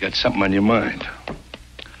 You got something on your mind.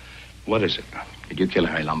 What is it? Did you kill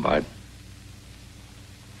Harry Lombard?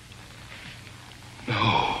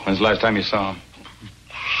 No. When's the last time you saw him?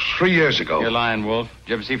 3 years ago. You're lying, Wolf. Did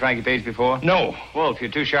you ever see Frankie Page before? No. Wolf,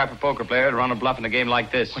 you're too sharp a poker player to run a bluff in a game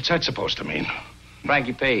like this. What's that supposed to mean?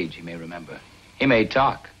 Frankie Page, you may remember. He may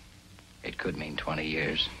talk. It could mean 20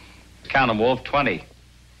 years. Count them, Wolf. 20.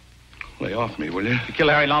 Lay off me, will you? You kill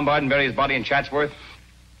Harry Lombard and bury his body in Chatsworth?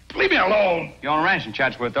 Leave me alone. You own a ranch in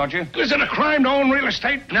Chatsworth, don't you? Is it a crime to own real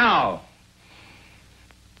estate? No.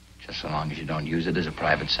 Just so long as you don't use it as a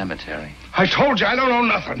private cemetery. I told you I don't own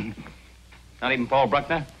nothing. Not even Paul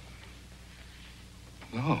Bruckner?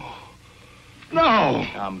 No. No.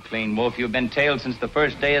 Come clean, Wolf. You've been tailed since the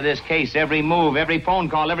first day of this case. Every move, every phone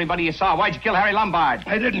call, everybody you saw. Why'd you kill Harry Lombard?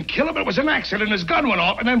 I didn't kill him. It was an accident. His gun went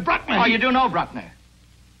off, and then Bruckner... Oh, you do know Bruckner?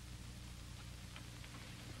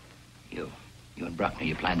 You and Bruckner,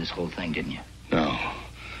 you planned this whole thing, didn't you? No.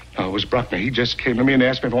 No, it was Bruckner. He just came to me and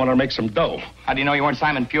asked me if I wanted to make some dough. How do you know you weren't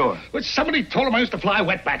Simon Pure? Well, somebody told him I used to fly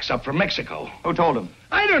wetbacks up from Mexico. Who told him?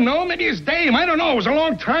 I don't know. Maybe his dame. I don't know. It was a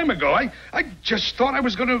long time ago. I just thought I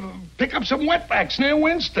was going to pick up some wetbacks near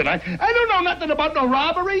Winston. I don't know nothing about no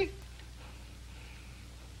robbery.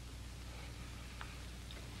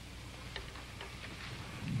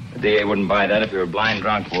 The DA wouldn't buy that if you were blind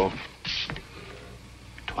drunk, Wolf.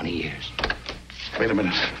 20 years. Wait a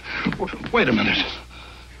minute. Wait a minute.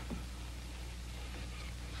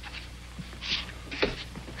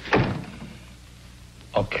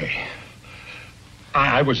 Okay.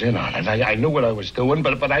 I was in on it. I knew what I was doing,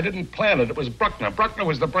 but I didn't plan it. It was Bruckner. Bruckner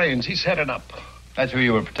was the brains. He set it up. That's who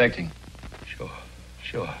you were protecting.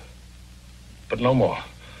 Sure. But no more.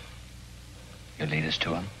 You lead us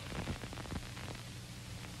to him?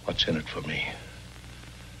 What's in it for me?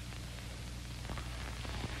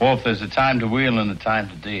 Wolf, there's a time to wheel and a time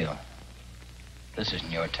to deal. This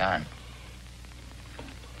isn't your time.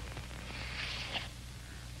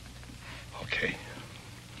 Okay.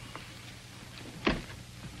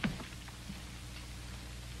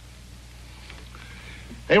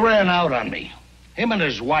 They ran out on me. Him and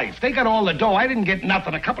his wife. They got all the dough. I didn't get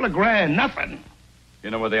nothing. A couple of grand. Nothing. You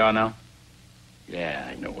know where they are now? Yeah,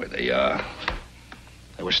 I know where they are.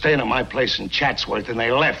 They were staying at my place in Chatsworth, and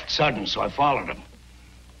they left sudden, so I followed them.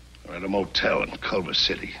 They're at a motel in Culver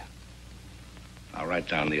City. I'll write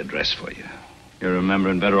down the address for you. You're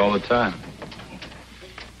remembering better all the time.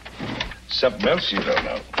 Something else you don't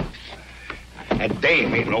know. That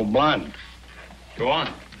dame ain't no blonde. Go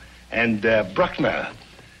on. And Bruckner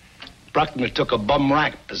took a bum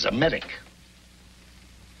rap as a medic.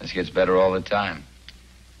 This gets better all the time.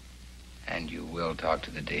 And you will talk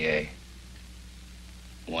to the DA.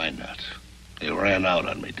 Why not? They ran out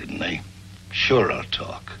on me, didn't they? Sure, I'll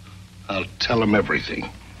talk. I'll tell them everything.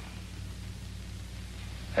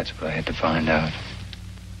 That's what I had to find out.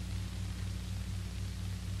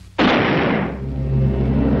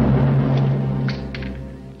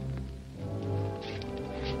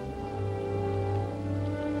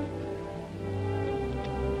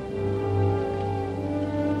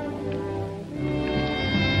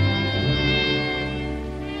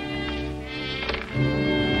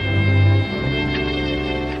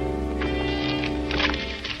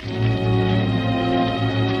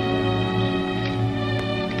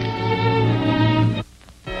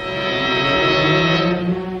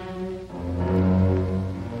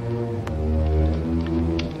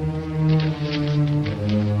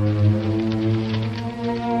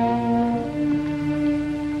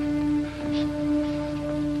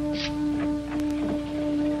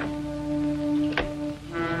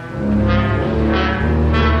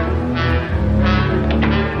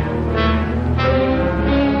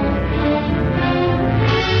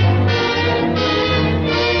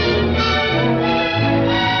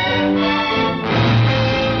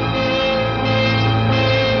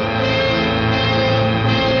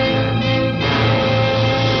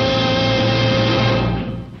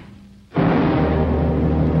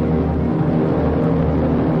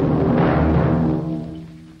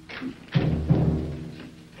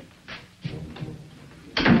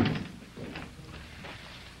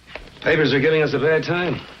 Papers are giving us a bad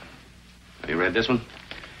time. Have you read this one?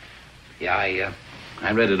 Yeah,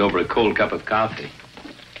 I read it over a cold cup of coffee.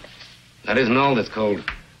 That isn't all that's cold.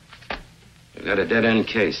 We've got a dead-end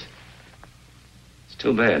case. It's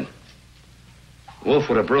too bad. Wolf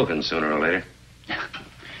would have broken sooner or later.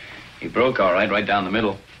 He broke all right down the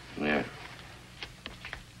middle. Yeah.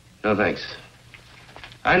 No, thanks.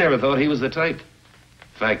 I never thought he was the type.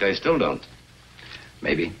 In fact, I still don't.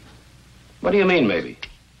 Maybe. What do you mean, maybe?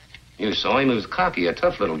 You saw him. He was cocky, a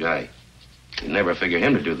tough little guy. You'd never figure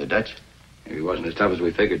him to do the Dutch. Maybe he wasn't as tough as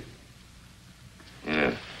we figured.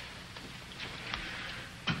 Yeah.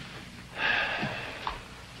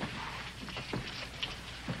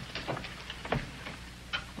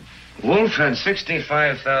 Wolf had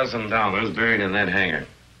 $65,000 buried in that hangar.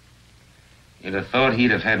 You'd have thought he'd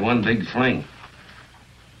have had one big fling.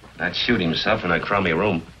 Not shoot himself in a crummy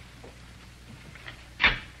room.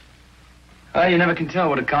 Well, you never can tell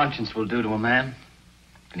what a conscience will do to a man.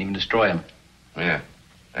 Can even destroy him. Yeah,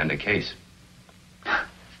 and a case.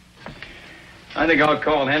 I think I'll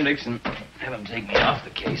call Hendricks and have him take me off the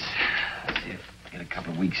case. See if I get a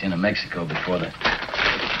couple of weeks into Mexico before the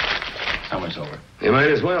summer's over. You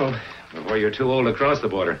might as well, before you're too old to cross the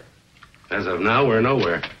border. As of now, we're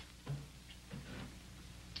nowhere. That's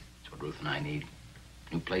what Ruth and I need.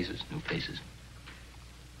 New places, new faces.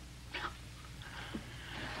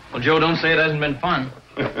 Well, Joe, don't say it hasn't been fun.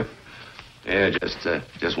 Yeah,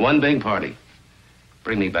 just one big party.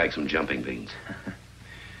 Bring me back some jumping beans.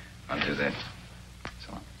 I'll do that.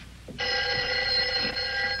 So long.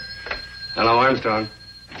 Hello, Armstrong.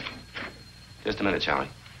 Just a minute, Charlie.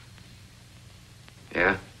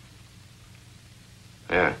 Yeah?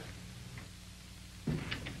 Yeah.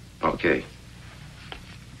 Okay.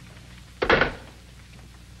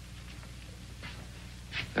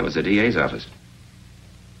 That was the DA's office.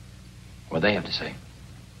 What'd they have to say?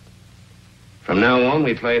 From now on,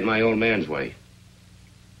 we play it my old man's way.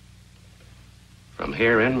 From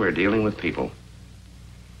here in, we're dealing with people.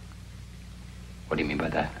 What do you mean by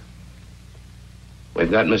that? We've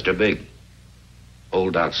got Mr. Big,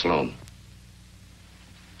 old Doc Sloan.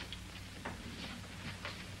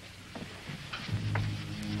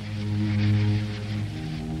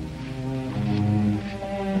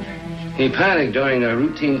 He panicked during a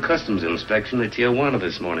routine customs inspection at Tijuana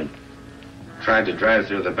this morning. Tried to drive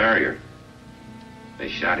through the barrier. They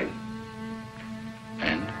shot him.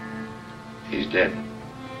 And? He's dead.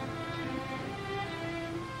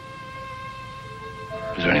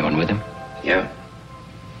 Was there anyone with him? Yeah.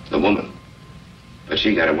 The woman. But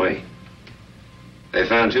she got away. They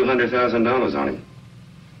found $200,000 on him.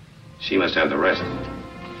 She must have the rest.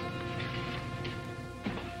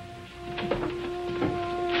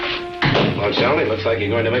 Well, Charlie, looks like you're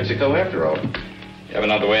going to Mexico after all. You have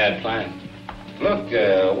another way I'd planned. Look,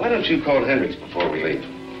 why don't you call Hendricks before we leave?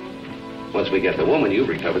 Once we get the woman, you've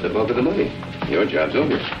recovered the bulk of the money. Your job's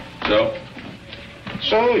over. So?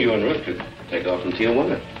 So, you and Ruth could take off from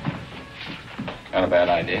Tijuana. Not a bad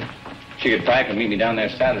idea. She could pack and meet me down there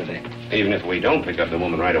Saturday. Even if we don't pick up the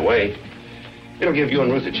woman right away, it'll give you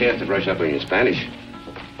and Ruth a chance to brush up on your Spanish.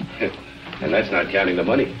 And that's not counting the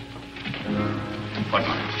money. What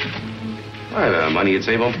money? Well, the money you'd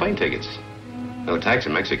save on plane tickets. No tax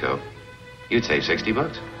in Mexico. You'd save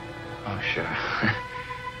 $60. Oh, sure.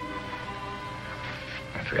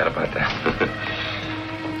 I forgot about that.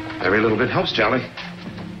 Every little bit helps, Charlie.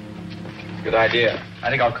 Good idea. I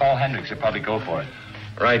think I'll call Hendricks. He'll probably go for it.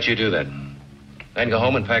 Right, you do that. Then go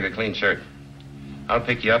home and pack a clean shirt. I'll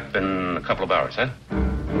pick you up in a couple of hours, huh?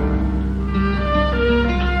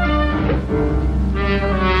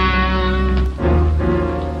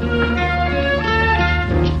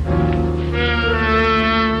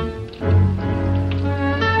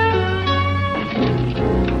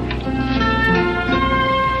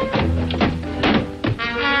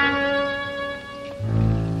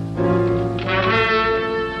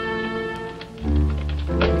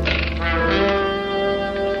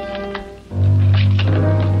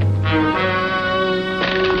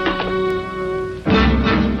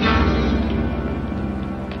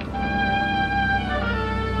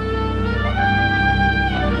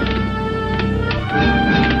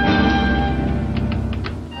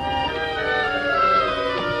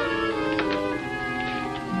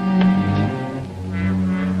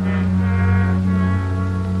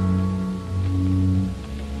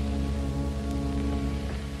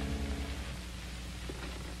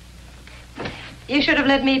 You should have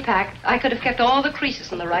let me pack. I could have kept all the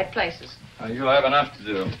creases in the right places. You'll have enough to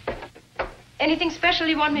do. Anything special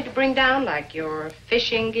you want me to bring down, like your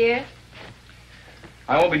fishing gear?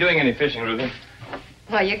 I won't be doing any fishing, Ruthie.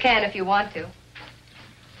 Well, you can if you want to.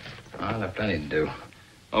 I'll have plenty to do.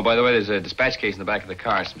 Oh, by the way, there's a dispatch case in the back of the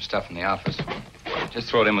car. Some stuff from the office. Just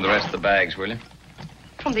throw it in with the rest of the bags, will you?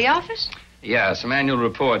 From the office? Yeah, some annual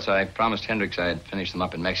reports. I promised Hendricks I'd finish them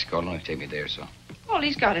up in Mexico. It'll only take me a day or so. Well,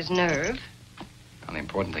 he's got his nerve. Well, the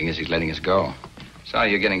important thing is he's letting us go.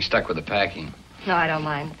 Sorry you're getting stuck with the packing. No, I don't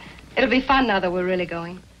mind. It'll be fun now that we're really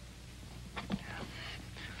going.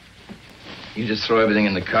 You just throw everything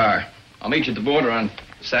in the car. I'll meet you at the border on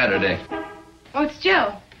Saturday. Oh, it's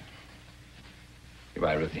Joe.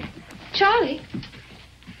 Goodbye, Ruthie. Charlie,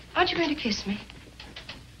 aren't you going to kiss me?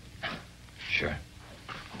 Sure.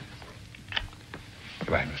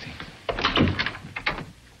 Goodbye, Ruthie.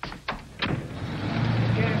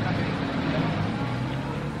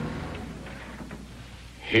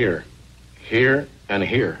 Here, and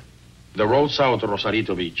here. The road south to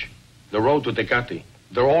Rosarito Beach. The road to Tecate.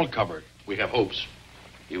 They're all covered. We have hopes.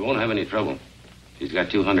 You won't have any trouble. She's got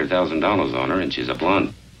 $200,000 on her, and she's a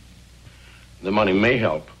blonde. The money may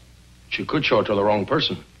help. She could show it to the wrong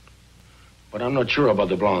person. But I'm not sure about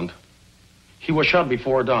the blonde. He was shot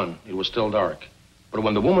before dawn. It was still dark. But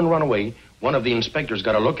when the woman ran away, one of the inspectors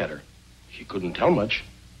got a look at her. He couldn't tell much,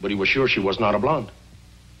 but he was sure she was not a blonde.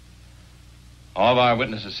 All of our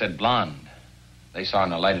witnesses said blonde. They saw her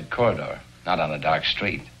in a lighted corridor, not on a dark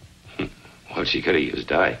street. Well, she could have used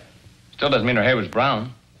dye. Still doesn't mean her hair was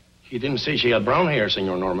brown. He didn't say she had brown hair,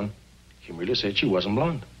 Senor Norman. He merely said she wasn't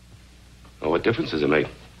blonde. Well, what difference does it make?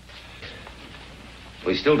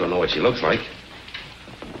 We still don't know what she looks like.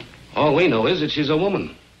 All we know is that she's a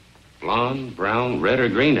woman. Blonde, brown, red, or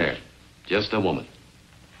green hair. Just a woman.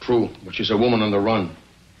 True, but she's a woman on the run.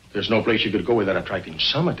 There's no place she could go without attracting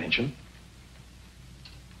some attention.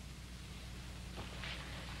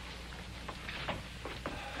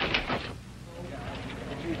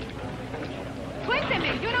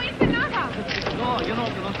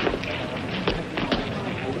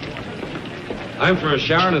 I'm for a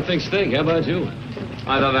shower and a thick steak. How about you?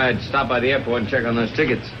 I thought I'd stop by the airport and check on those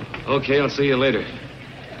tickets. Okay, I'll see you later.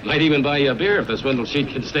 Might even buy you a beer if the swindle sheet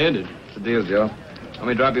can stand it. What's the deal, Joe? Want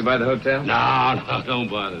me to drop you by the hotel? No, don't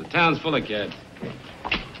bother. The town's full of cats.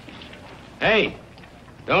 Hey,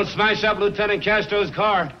 don't smash up Lieutenant Castro's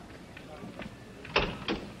car.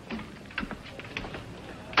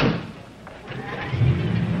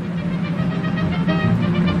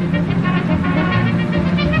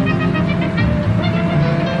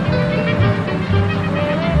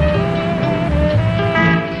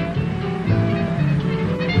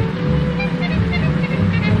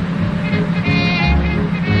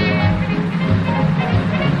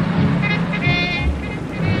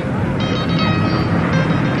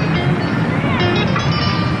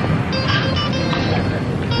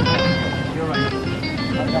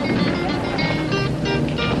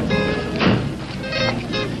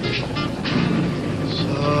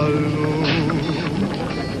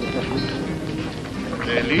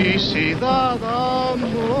 Felicidad,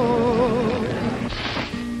 amor.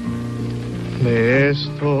 De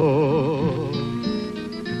esto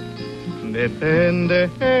depende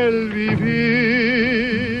el vivir,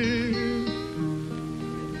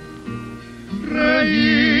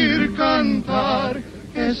 reír, cantar. dejar,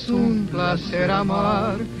 es un placer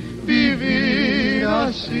amar, vivir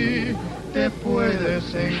así te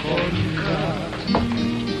puedes encontrar.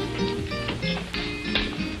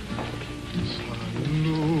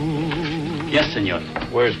 Yes, senor.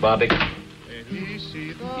 Where's Bobby?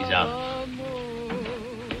 He's out.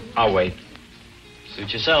 I'll wait.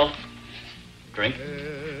 Suit yourself. Drink?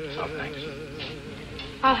 Oh, thanks.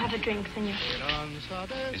 I'll have a drink, senor.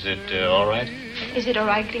 Is it all right? Is it all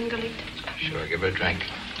right, Gringolito? Sure, give her a drink.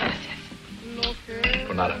 Yes, yes.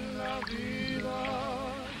 Granada.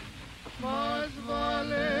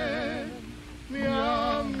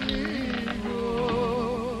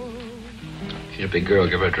 She's a big girl.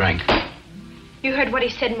 Give her a drink. You heard what he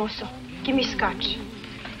said, mozo. Give me scotch.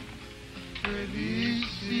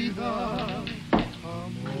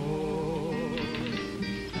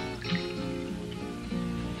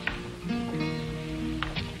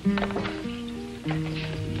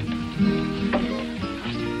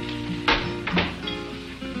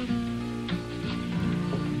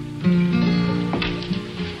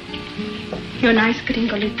 You're nice,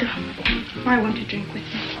 Gringolito. I want to drink with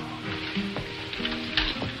you.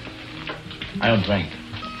 I don't drink.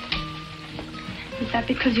 Is that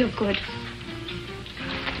because you're good?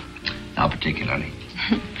 Not particularly.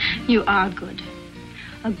 You are good.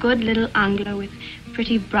 A good little Anglo with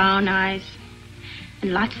pretty brown eyes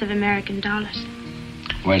and lots of American dollars.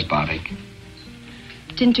 Where's Bobby?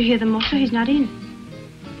 Didn't you hear the mozo? He's not in.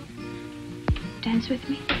 Dance with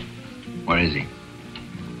me. Where is he?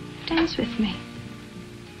 Dance with me.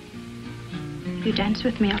 If you dance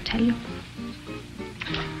with me, I'll tell you.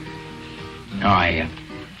 No, I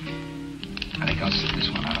think I'll sit this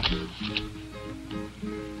one out.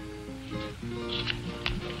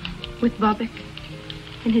 With Bobbick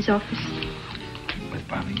in his office. With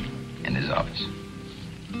Bobby in his office.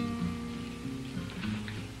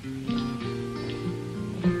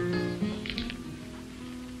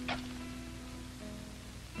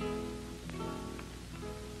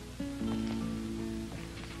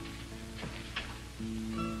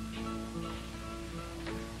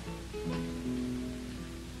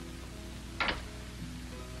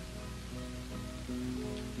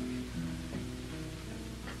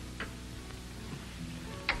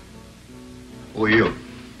 Who are you?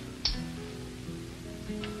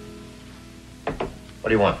 What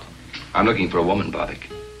do you want? I'm looking for a woman, Bobbick.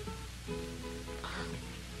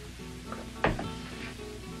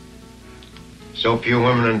 So few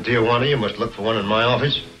women in Tijuana, you must look for one in my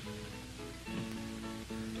office?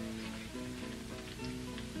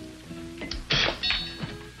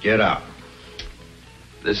 Get out.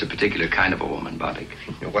 There's a particular kind of a woman, Bobbick.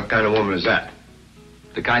 What kind of woman is that?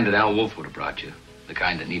 The kind that Al Wolf would have brought you. The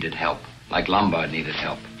kind that needed help. Like Lombard needed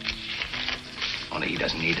help. Only he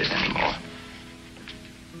doesn't need it anymore.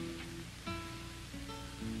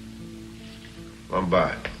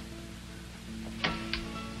 Lombard.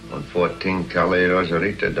 114 Calle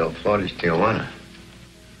Rosarita del Flores, Tijuana.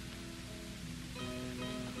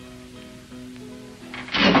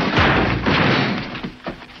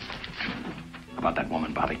 About that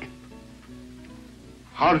woman, Bobbick.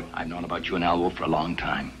 How? I've known about you and Al Wolf for a long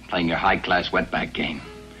time, playing your high-class wetback game.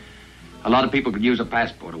 A lot of people could use a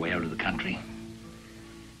passport away out of the country.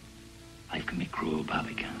 Life can be cruel,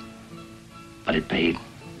 Bobbick. But it paid.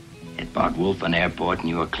 It bought Wolf an airport and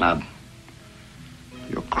you a club.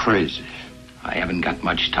 You're crazy. I haven't got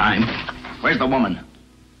much time. Where's the woman?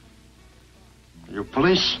 You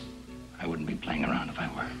police? I wouldn't be playing around if I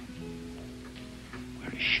were.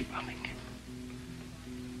 Where is she, Bobbick?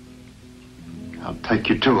 I'll take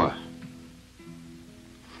you to her.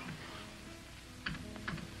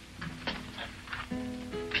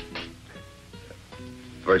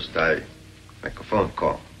 First, I make a phone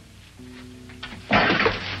call.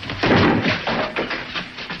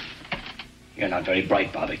 You're not very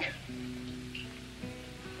bright, Bobbick.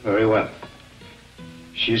 Very well.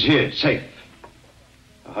 She's here, safe.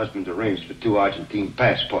 Her husband arranged for 2 Argentine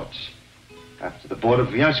passports. After the border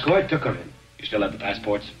fiasco, I took her in. You still have the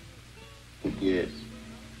passports? Yes.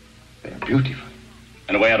 They are beautiful.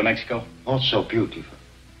 And away out of Mexico? Also beautiful.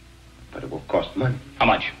 But it will cost money. How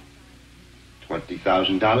much?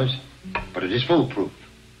 $20,000. But it is foolproof.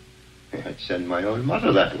 I'd send my own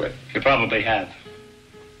mother that way. You probably have.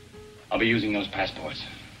 I'll be using those passports.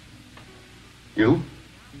 You?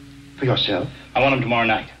 For yourself? I want them tomorrow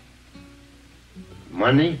night.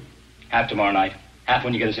 Money? Half tomorrow night. Half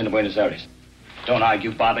when you get us into Buenos Aires. Don't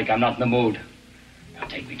argue, Bobbick. I'm not in the mood. Now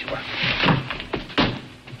take me to her.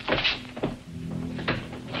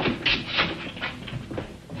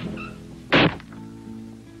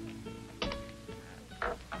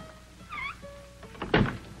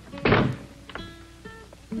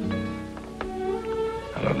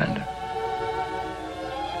 Hello, Linda.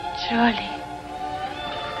 Charlie.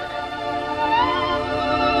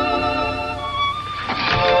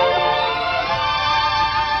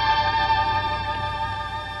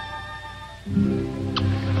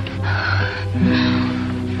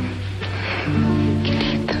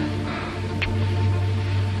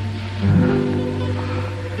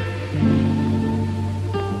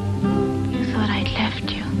 You thought I'd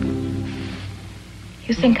left you.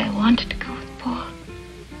 You think I wanted to go with Paul.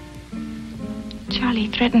 Charlie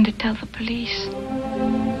threatened to tell the police.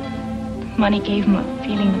 Money gave him a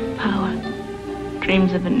feeling of power,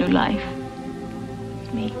 dreams of a new life.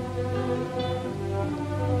 Me.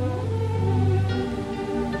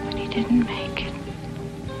 But he didn't make it.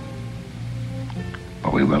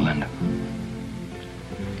 But we will, Linda.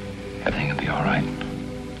 Everything will be all right.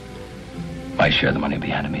 My share of the money will be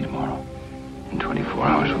handed me tomorrow. In 24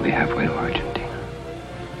 hours, we'll be halfway to Argentina.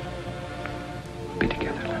 We'll be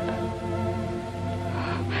together, Linda.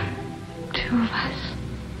 Two of us.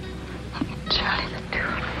 Charlie, the two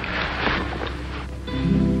of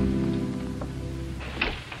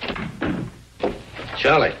us.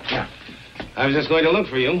 Charlie. Yeah. I was just going to look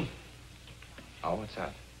for you. Oh, what's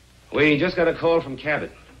that? We just got a call from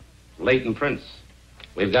Cabot. Leighton Prince.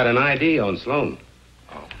 We've got an ID on Sloan.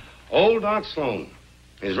 Oh. Old Doc Sloan.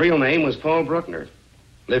 His real name was Paul Bruckner.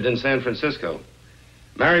 Lived in San Francisco.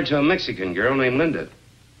 Married to a Mexican girl named Linda.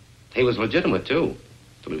 He was legitimate, too.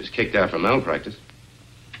 Till he was kicked out from malpractice.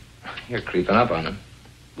 You're creeping up on him.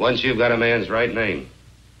 Once you've got a man's right name,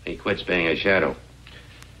 he quits being a shadow.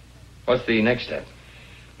 What's the next step?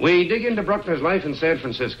 We dig into Bruckner's life in San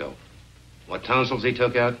Francisco. What tonsils he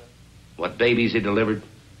took out, what babies he delivered,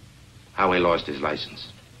 how he lost his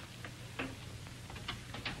license.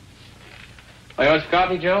 Oh, you want some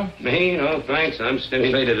coffee, Joe? Me? No, thanks. I'm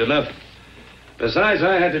stimulated enough. Besides,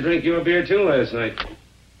 I had to drink your beer, too, last night.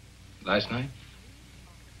 Last night?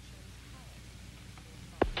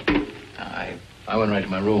 I went right to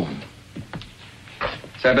my room.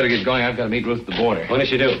 So I better get going. I've got to meet Ruth at the border. When does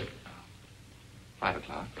she do? 5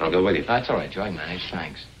 o'clock. I'll go with you. That's all right, Joe. I manage.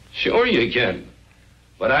 Thanks. Sure you can.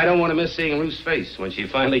 But I don't want to miss seeing Ruth's face when she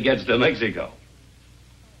finally gets to Mexico.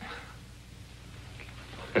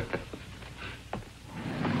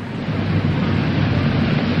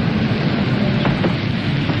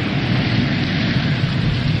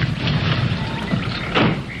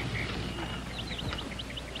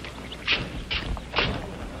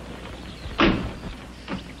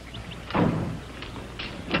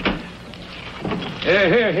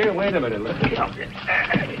 Here, wait a minute. Let me help you.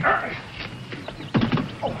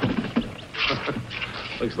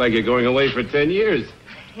 Looks like you're going away for 10 years.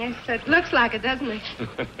 Yes, it looks like it, doesn't it?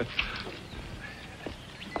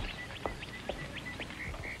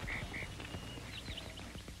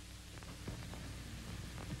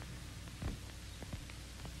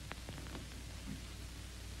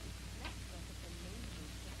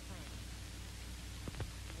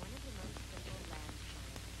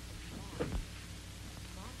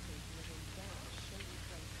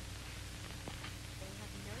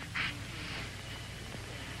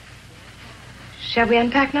 Shall we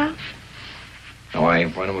unpack now? No, why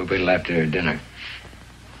don't we wait till after dinner?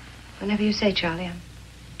 Whenever you say, Charlie. I'm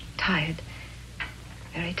tired.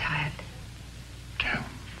 Very tired.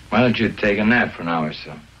 Why don't you take a nap for an hour or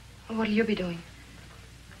so? Well, what'll you be doing?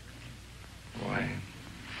 Why?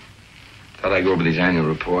 Thought I'd go over these annual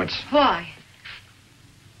reports. Why?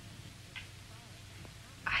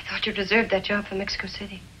 I thought you'd reserved that job for Mexico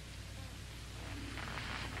City.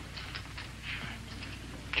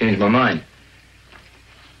 Changed my mind.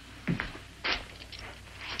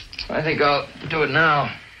 I think I'll do it now.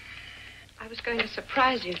 I was going to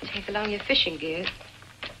surprise you, take along your fishing gear.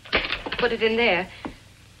 Put it in there.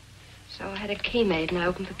 So I had a key made and I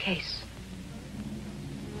opened the case.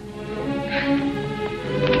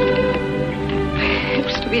 It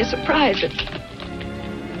was to be a surprise.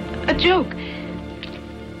 A joke.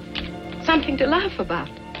 Something to laugh about.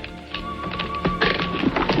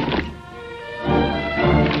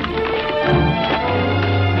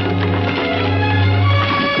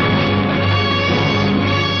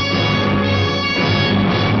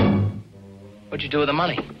 What'd you do with the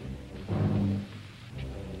money?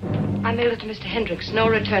 I mailed it to Mr. Hendricks. No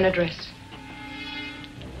return address.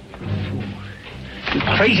 You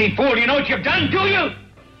crazy fool. You know what you've done, do you?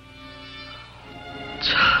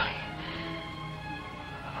 Charlie.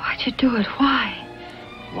 Why'd you do it? Why?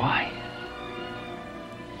 Why?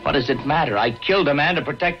 What does it matter? I killed a man to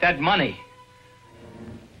protect that money.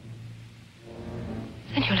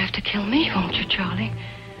 Then you'll have to kill me, won't you, Charlie?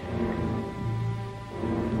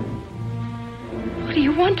 What do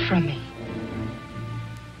you want from me?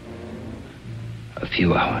 A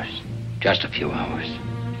few hours. Just a few hours.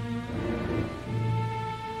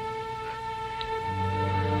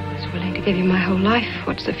 I was willing to give you my whole life.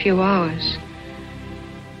 What's the few hours?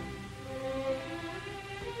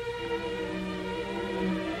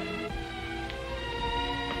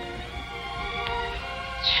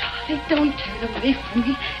 Charlie, don't turn away from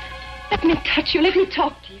me. Let me touch you. Let me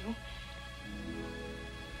talk to you.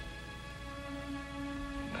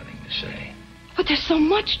 Nothing to say. But there's so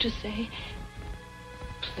much to say.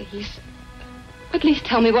 Please. At least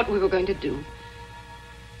tell me what we were going to do.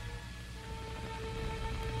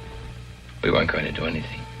 We weren't going to do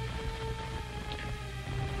anything.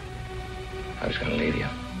 I was going to leave you.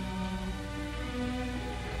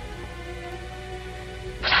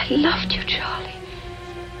 But I loved you, Charlie.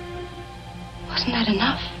 Wasn't that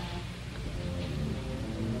enough?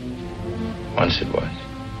 Once it was.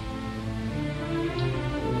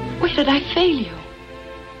 Where did I fail you?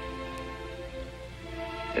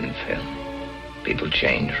 Didn't fail. People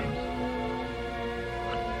change, Ruth.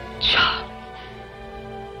 Charlie.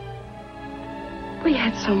 We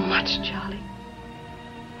had so much, Charlie.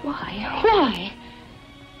 Why? Why?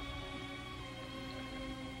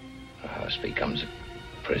 A house becomes a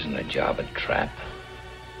prison, a job, a trap.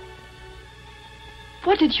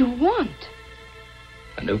 What did you want?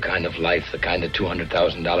 A new kind of life, the kind that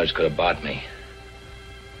 $200,000 could have bought me.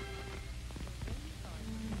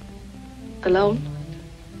 Alone?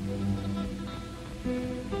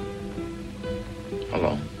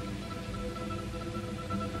 Alone.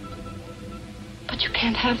 But you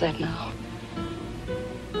can't have that now.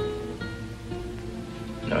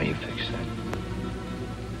 No, you fix that.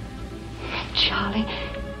 Charlie,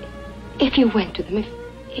 if you went to them,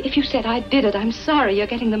 if you said, I did it, I'm sorry, you're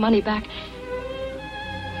getting the money back.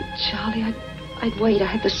 Charlie, I'd wait. I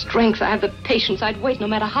had the strength, I have the patience. I'd wait no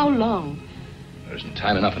matter how long. There isn't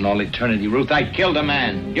time enough in all eternity, Ruth. I killed a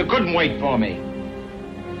man. You couldn't wait for me.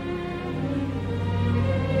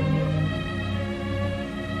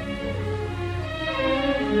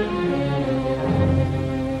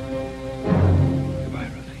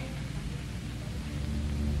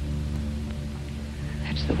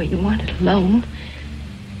 The way you want it, alone.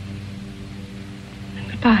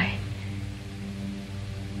 And goodbye.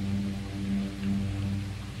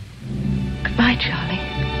 Goodbye, Charlie.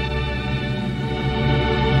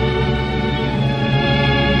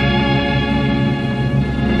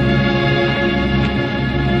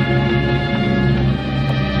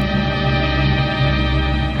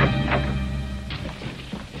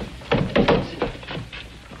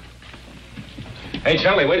 Hey,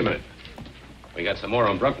 Charlie, wait a minute. We got some more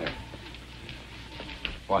on Bruckner.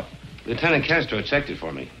 What? Lieutenant Castro checked it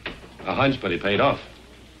for me. A hunch, but he paid off.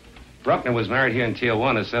 Bruckner was married here in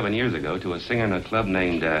Tijuana 7 years ago to a singer in a club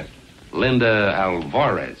named Linda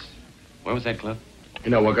Alvarez. Where was that club?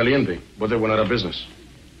 In Agua Caliente, but they went out of business.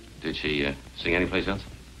 Did she sing anyplace else?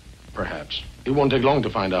 Perhaps. It won't take long to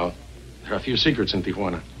find out. There are a few secrets in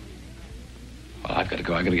Tijuana. Well, I've got to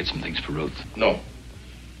go. I've got to get some things for Ruth. No.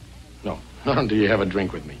 No. Not until you have a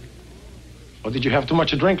drink with me. Or did you have too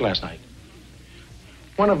much to drink last night?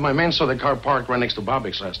 One of my men saw the car parked right next to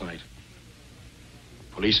Bobbick's last night.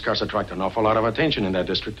 Police cars attract an awful lot of attention in that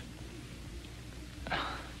district.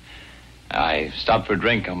 I stopped for a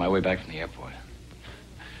drink on my way back from the airport.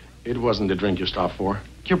 It wasn't the drink you stopped for.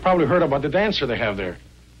 You probably heard about the dancer they have there.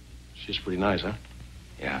 She's pretty nice, huh?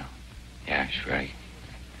 Yeah. Yeah, sure.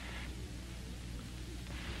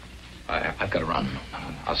 I've got to run.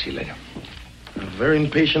 I'll see you later. A very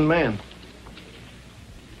impatient man.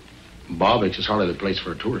 Bobbick's is hardly the place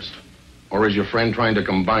for a tourist. Or is your friend trying to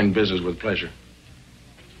combine business with pleasure?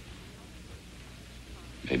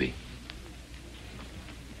 Maybe.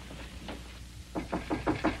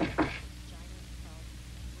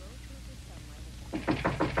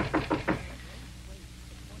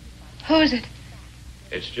 Who is it?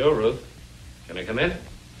 It's Joe, Ruth. Can I come in?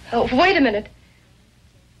 Oh, wait a minute.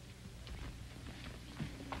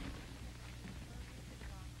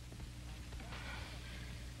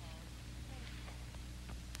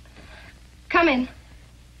 Come in.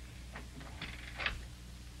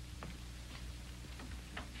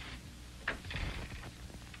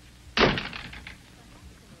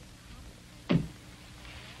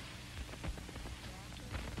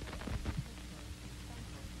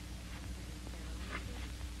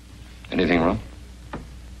 Anything wrong?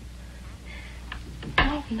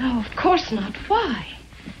 Oh, no, of course not. Why?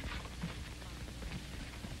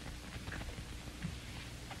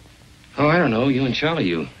 Oh, I don't know. You and Charlie,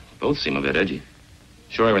 you both seem a bit edgy.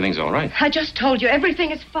 Sure everything's all right? I just told you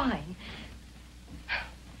everything is fine.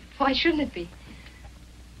 Why shouldn't it be?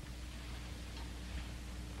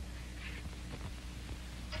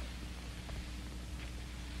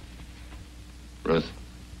 Ruth,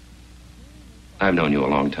 I've known you a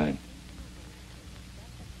long time.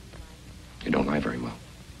 You don't lie very well.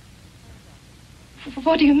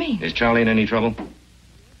 What do you mean? Is Charlie in any trouble?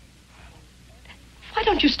 Why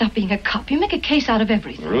don't you stop being a cop? You make a case out of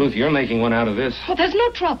everything. Ruth, you're making one out of this. Oh, there's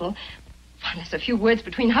no trouble. Unless a few words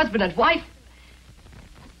between husband and wife.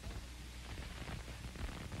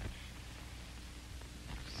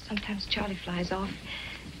 Sometimes Charlie flies off.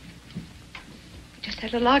 We just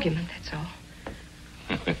had a little argument, that's all.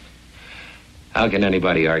 How can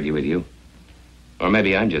anybody argue with you? Or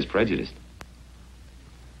maybe I'm just prejudiced.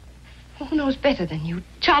 Who knows better than you?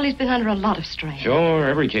 Charlie's been under a lot of strain. Sure,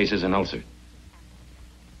 every case is an ulcer.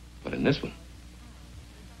 But in this one,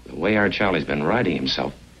 the way our Charlie's been riding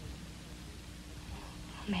himself.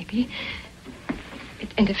 Maybe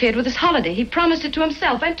it interfered with his holiday. He promised it to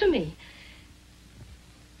himself and to me.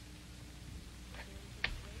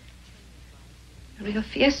 A real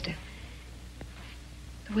fiesta.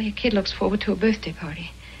 The way a kid looks forward to a birthday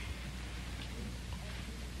party.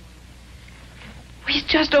 He's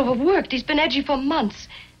just overworked. He's been edgy for months.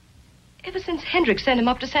 Ever since Hendrik sent him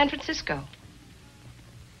up to San Francisco.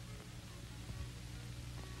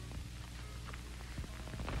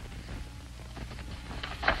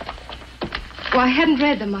 Well, I hadn't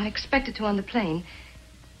read them. I expected to on the plane.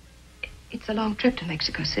 It's a long trip to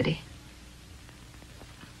Mexico City.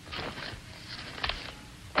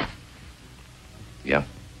 Yeah.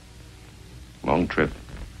 Long trip.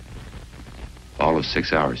 All of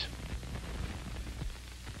 6 hours.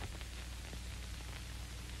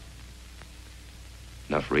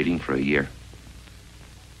 Enough reading for a year.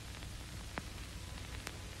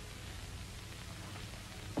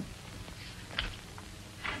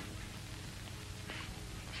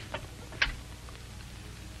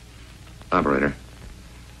 Operator,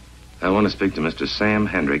 I want to speak to Mr. Sam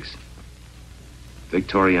Hendricks.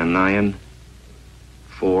 Victoria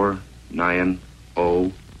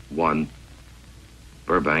 94901,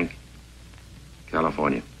 Burbank,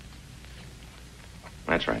 California.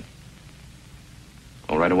 That's right.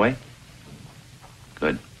 All right away?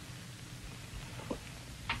 Good.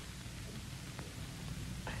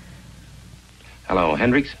 Hello,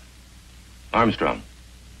 Hendricks? Armstrong.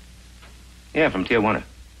 Yeah, from Tijuana.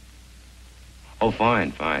 Oh,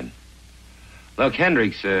 fine, fine. Look,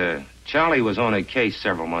 Hendricks, Charlie was on a case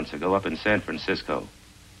several months ago up in San Francisco.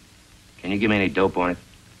 Can you give me any dope on it?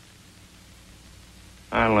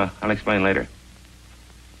 I'll explain later.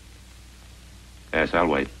 Yes, I'll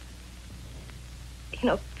wait. You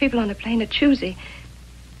know, people on a plane are choosy.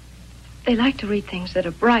 They like to read things that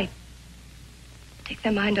are bright. Take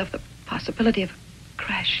their mind off the possibility of a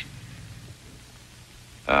crash.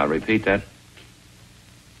 Repeat that.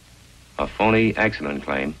 A phony accident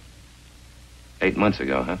claim. 8 months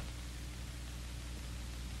ago, huh?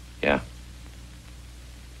 Yeah.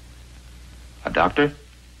 A doctor?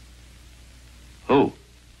 Who?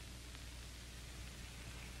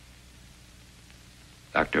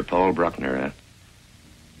 Dr. Paul Bruckner, huh?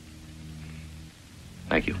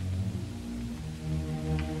 Thank you.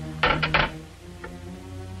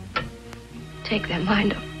 Take their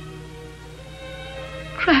mind off.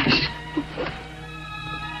 Crash.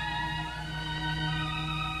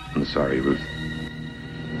 I'm sorry, Ruth.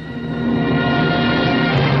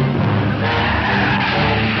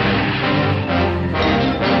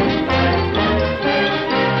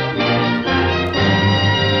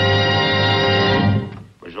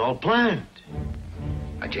 It was all planned.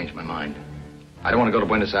 I changed my mind. I don't want to go to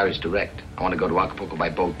Buenos Aires direct. I want to go to Acapulco by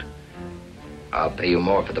boat. I'll pay you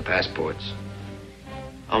more for the passports.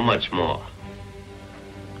 How much more?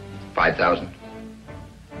 5,000.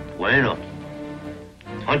 Bueno.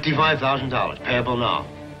 $25,000, payable now.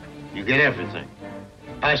 You get everything.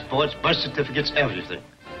 Passports, birth certificates, everything.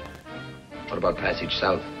 What about passage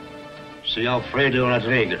south? See Alfredo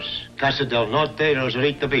Rodriguez, Casa del Norte,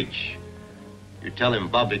 Rosarito Beach. You tell him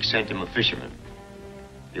Bobbick sent him a fisherman.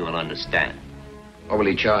 You will understand. What will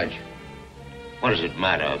he charge? What does it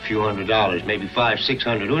matter? A few $100, maybe $500,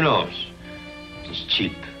 $600, who knows? It's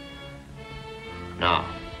cheap. Now,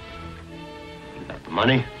 you got the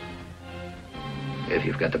money? If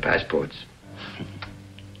you've got the passports.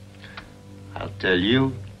 I'll tell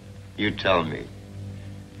you, you tell me.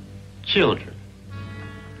 Children.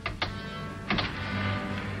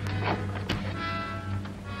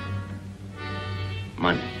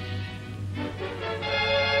 Money.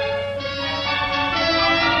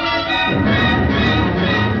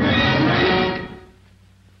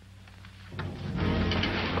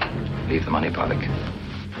 Leave the money, Pollock.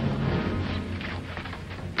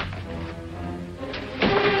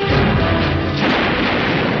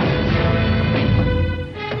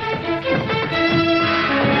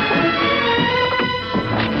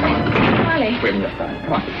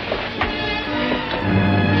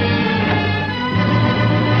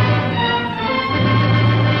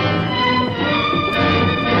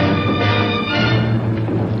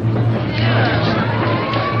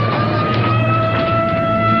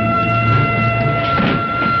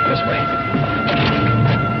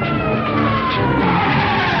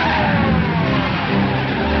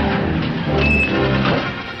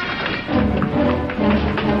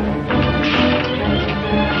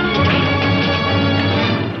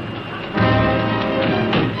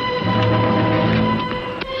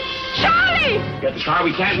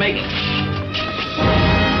 sorry we can't make it.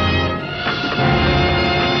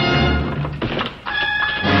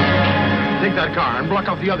 Take that car and block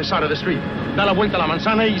off the other side of the street. Da la vuelta a la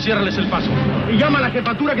manzana y ciérrales el paso. Y llama a la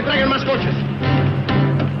jefatura que traigan más coches.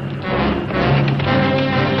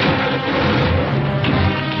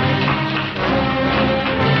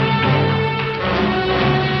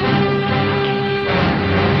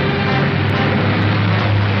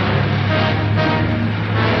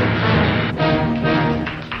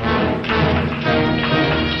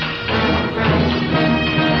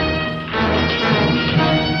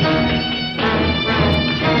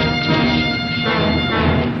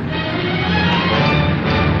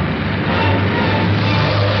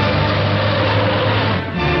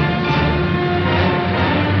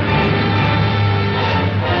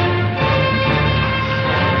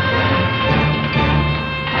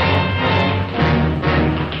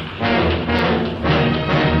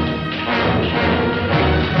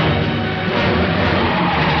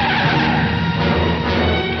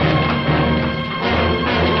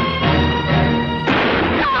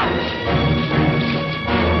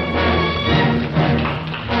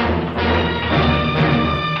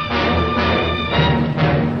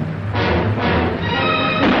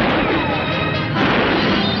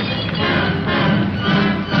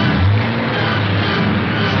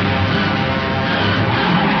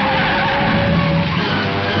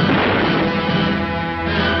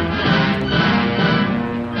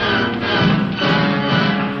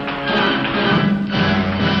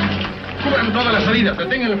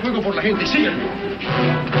 Detengan el fuego por la gente y síganme.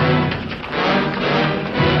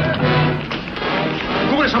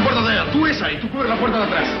 Cubre esa puerta de allá. Tú esa y tú cubre la puerta de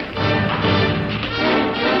atrás.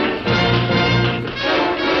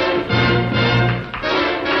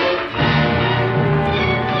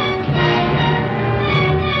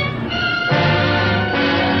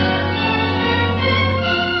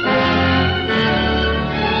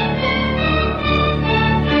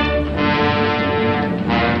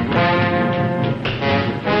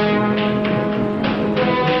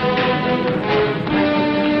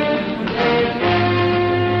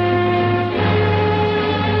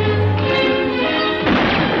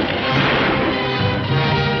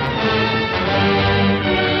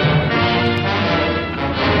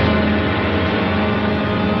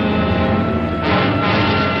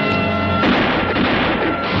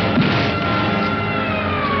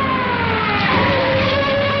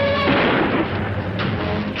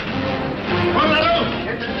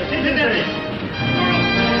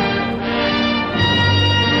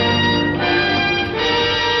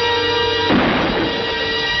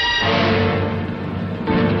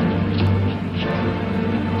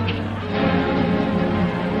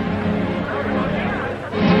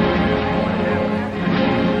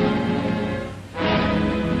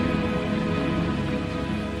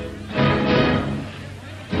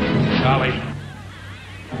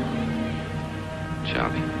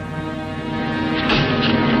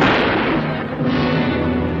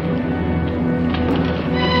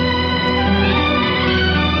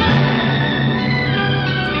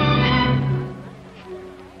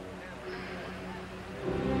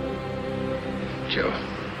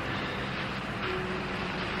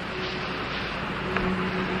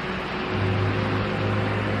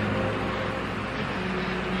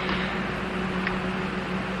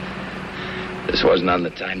 This wasn't on the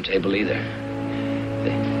timetable either.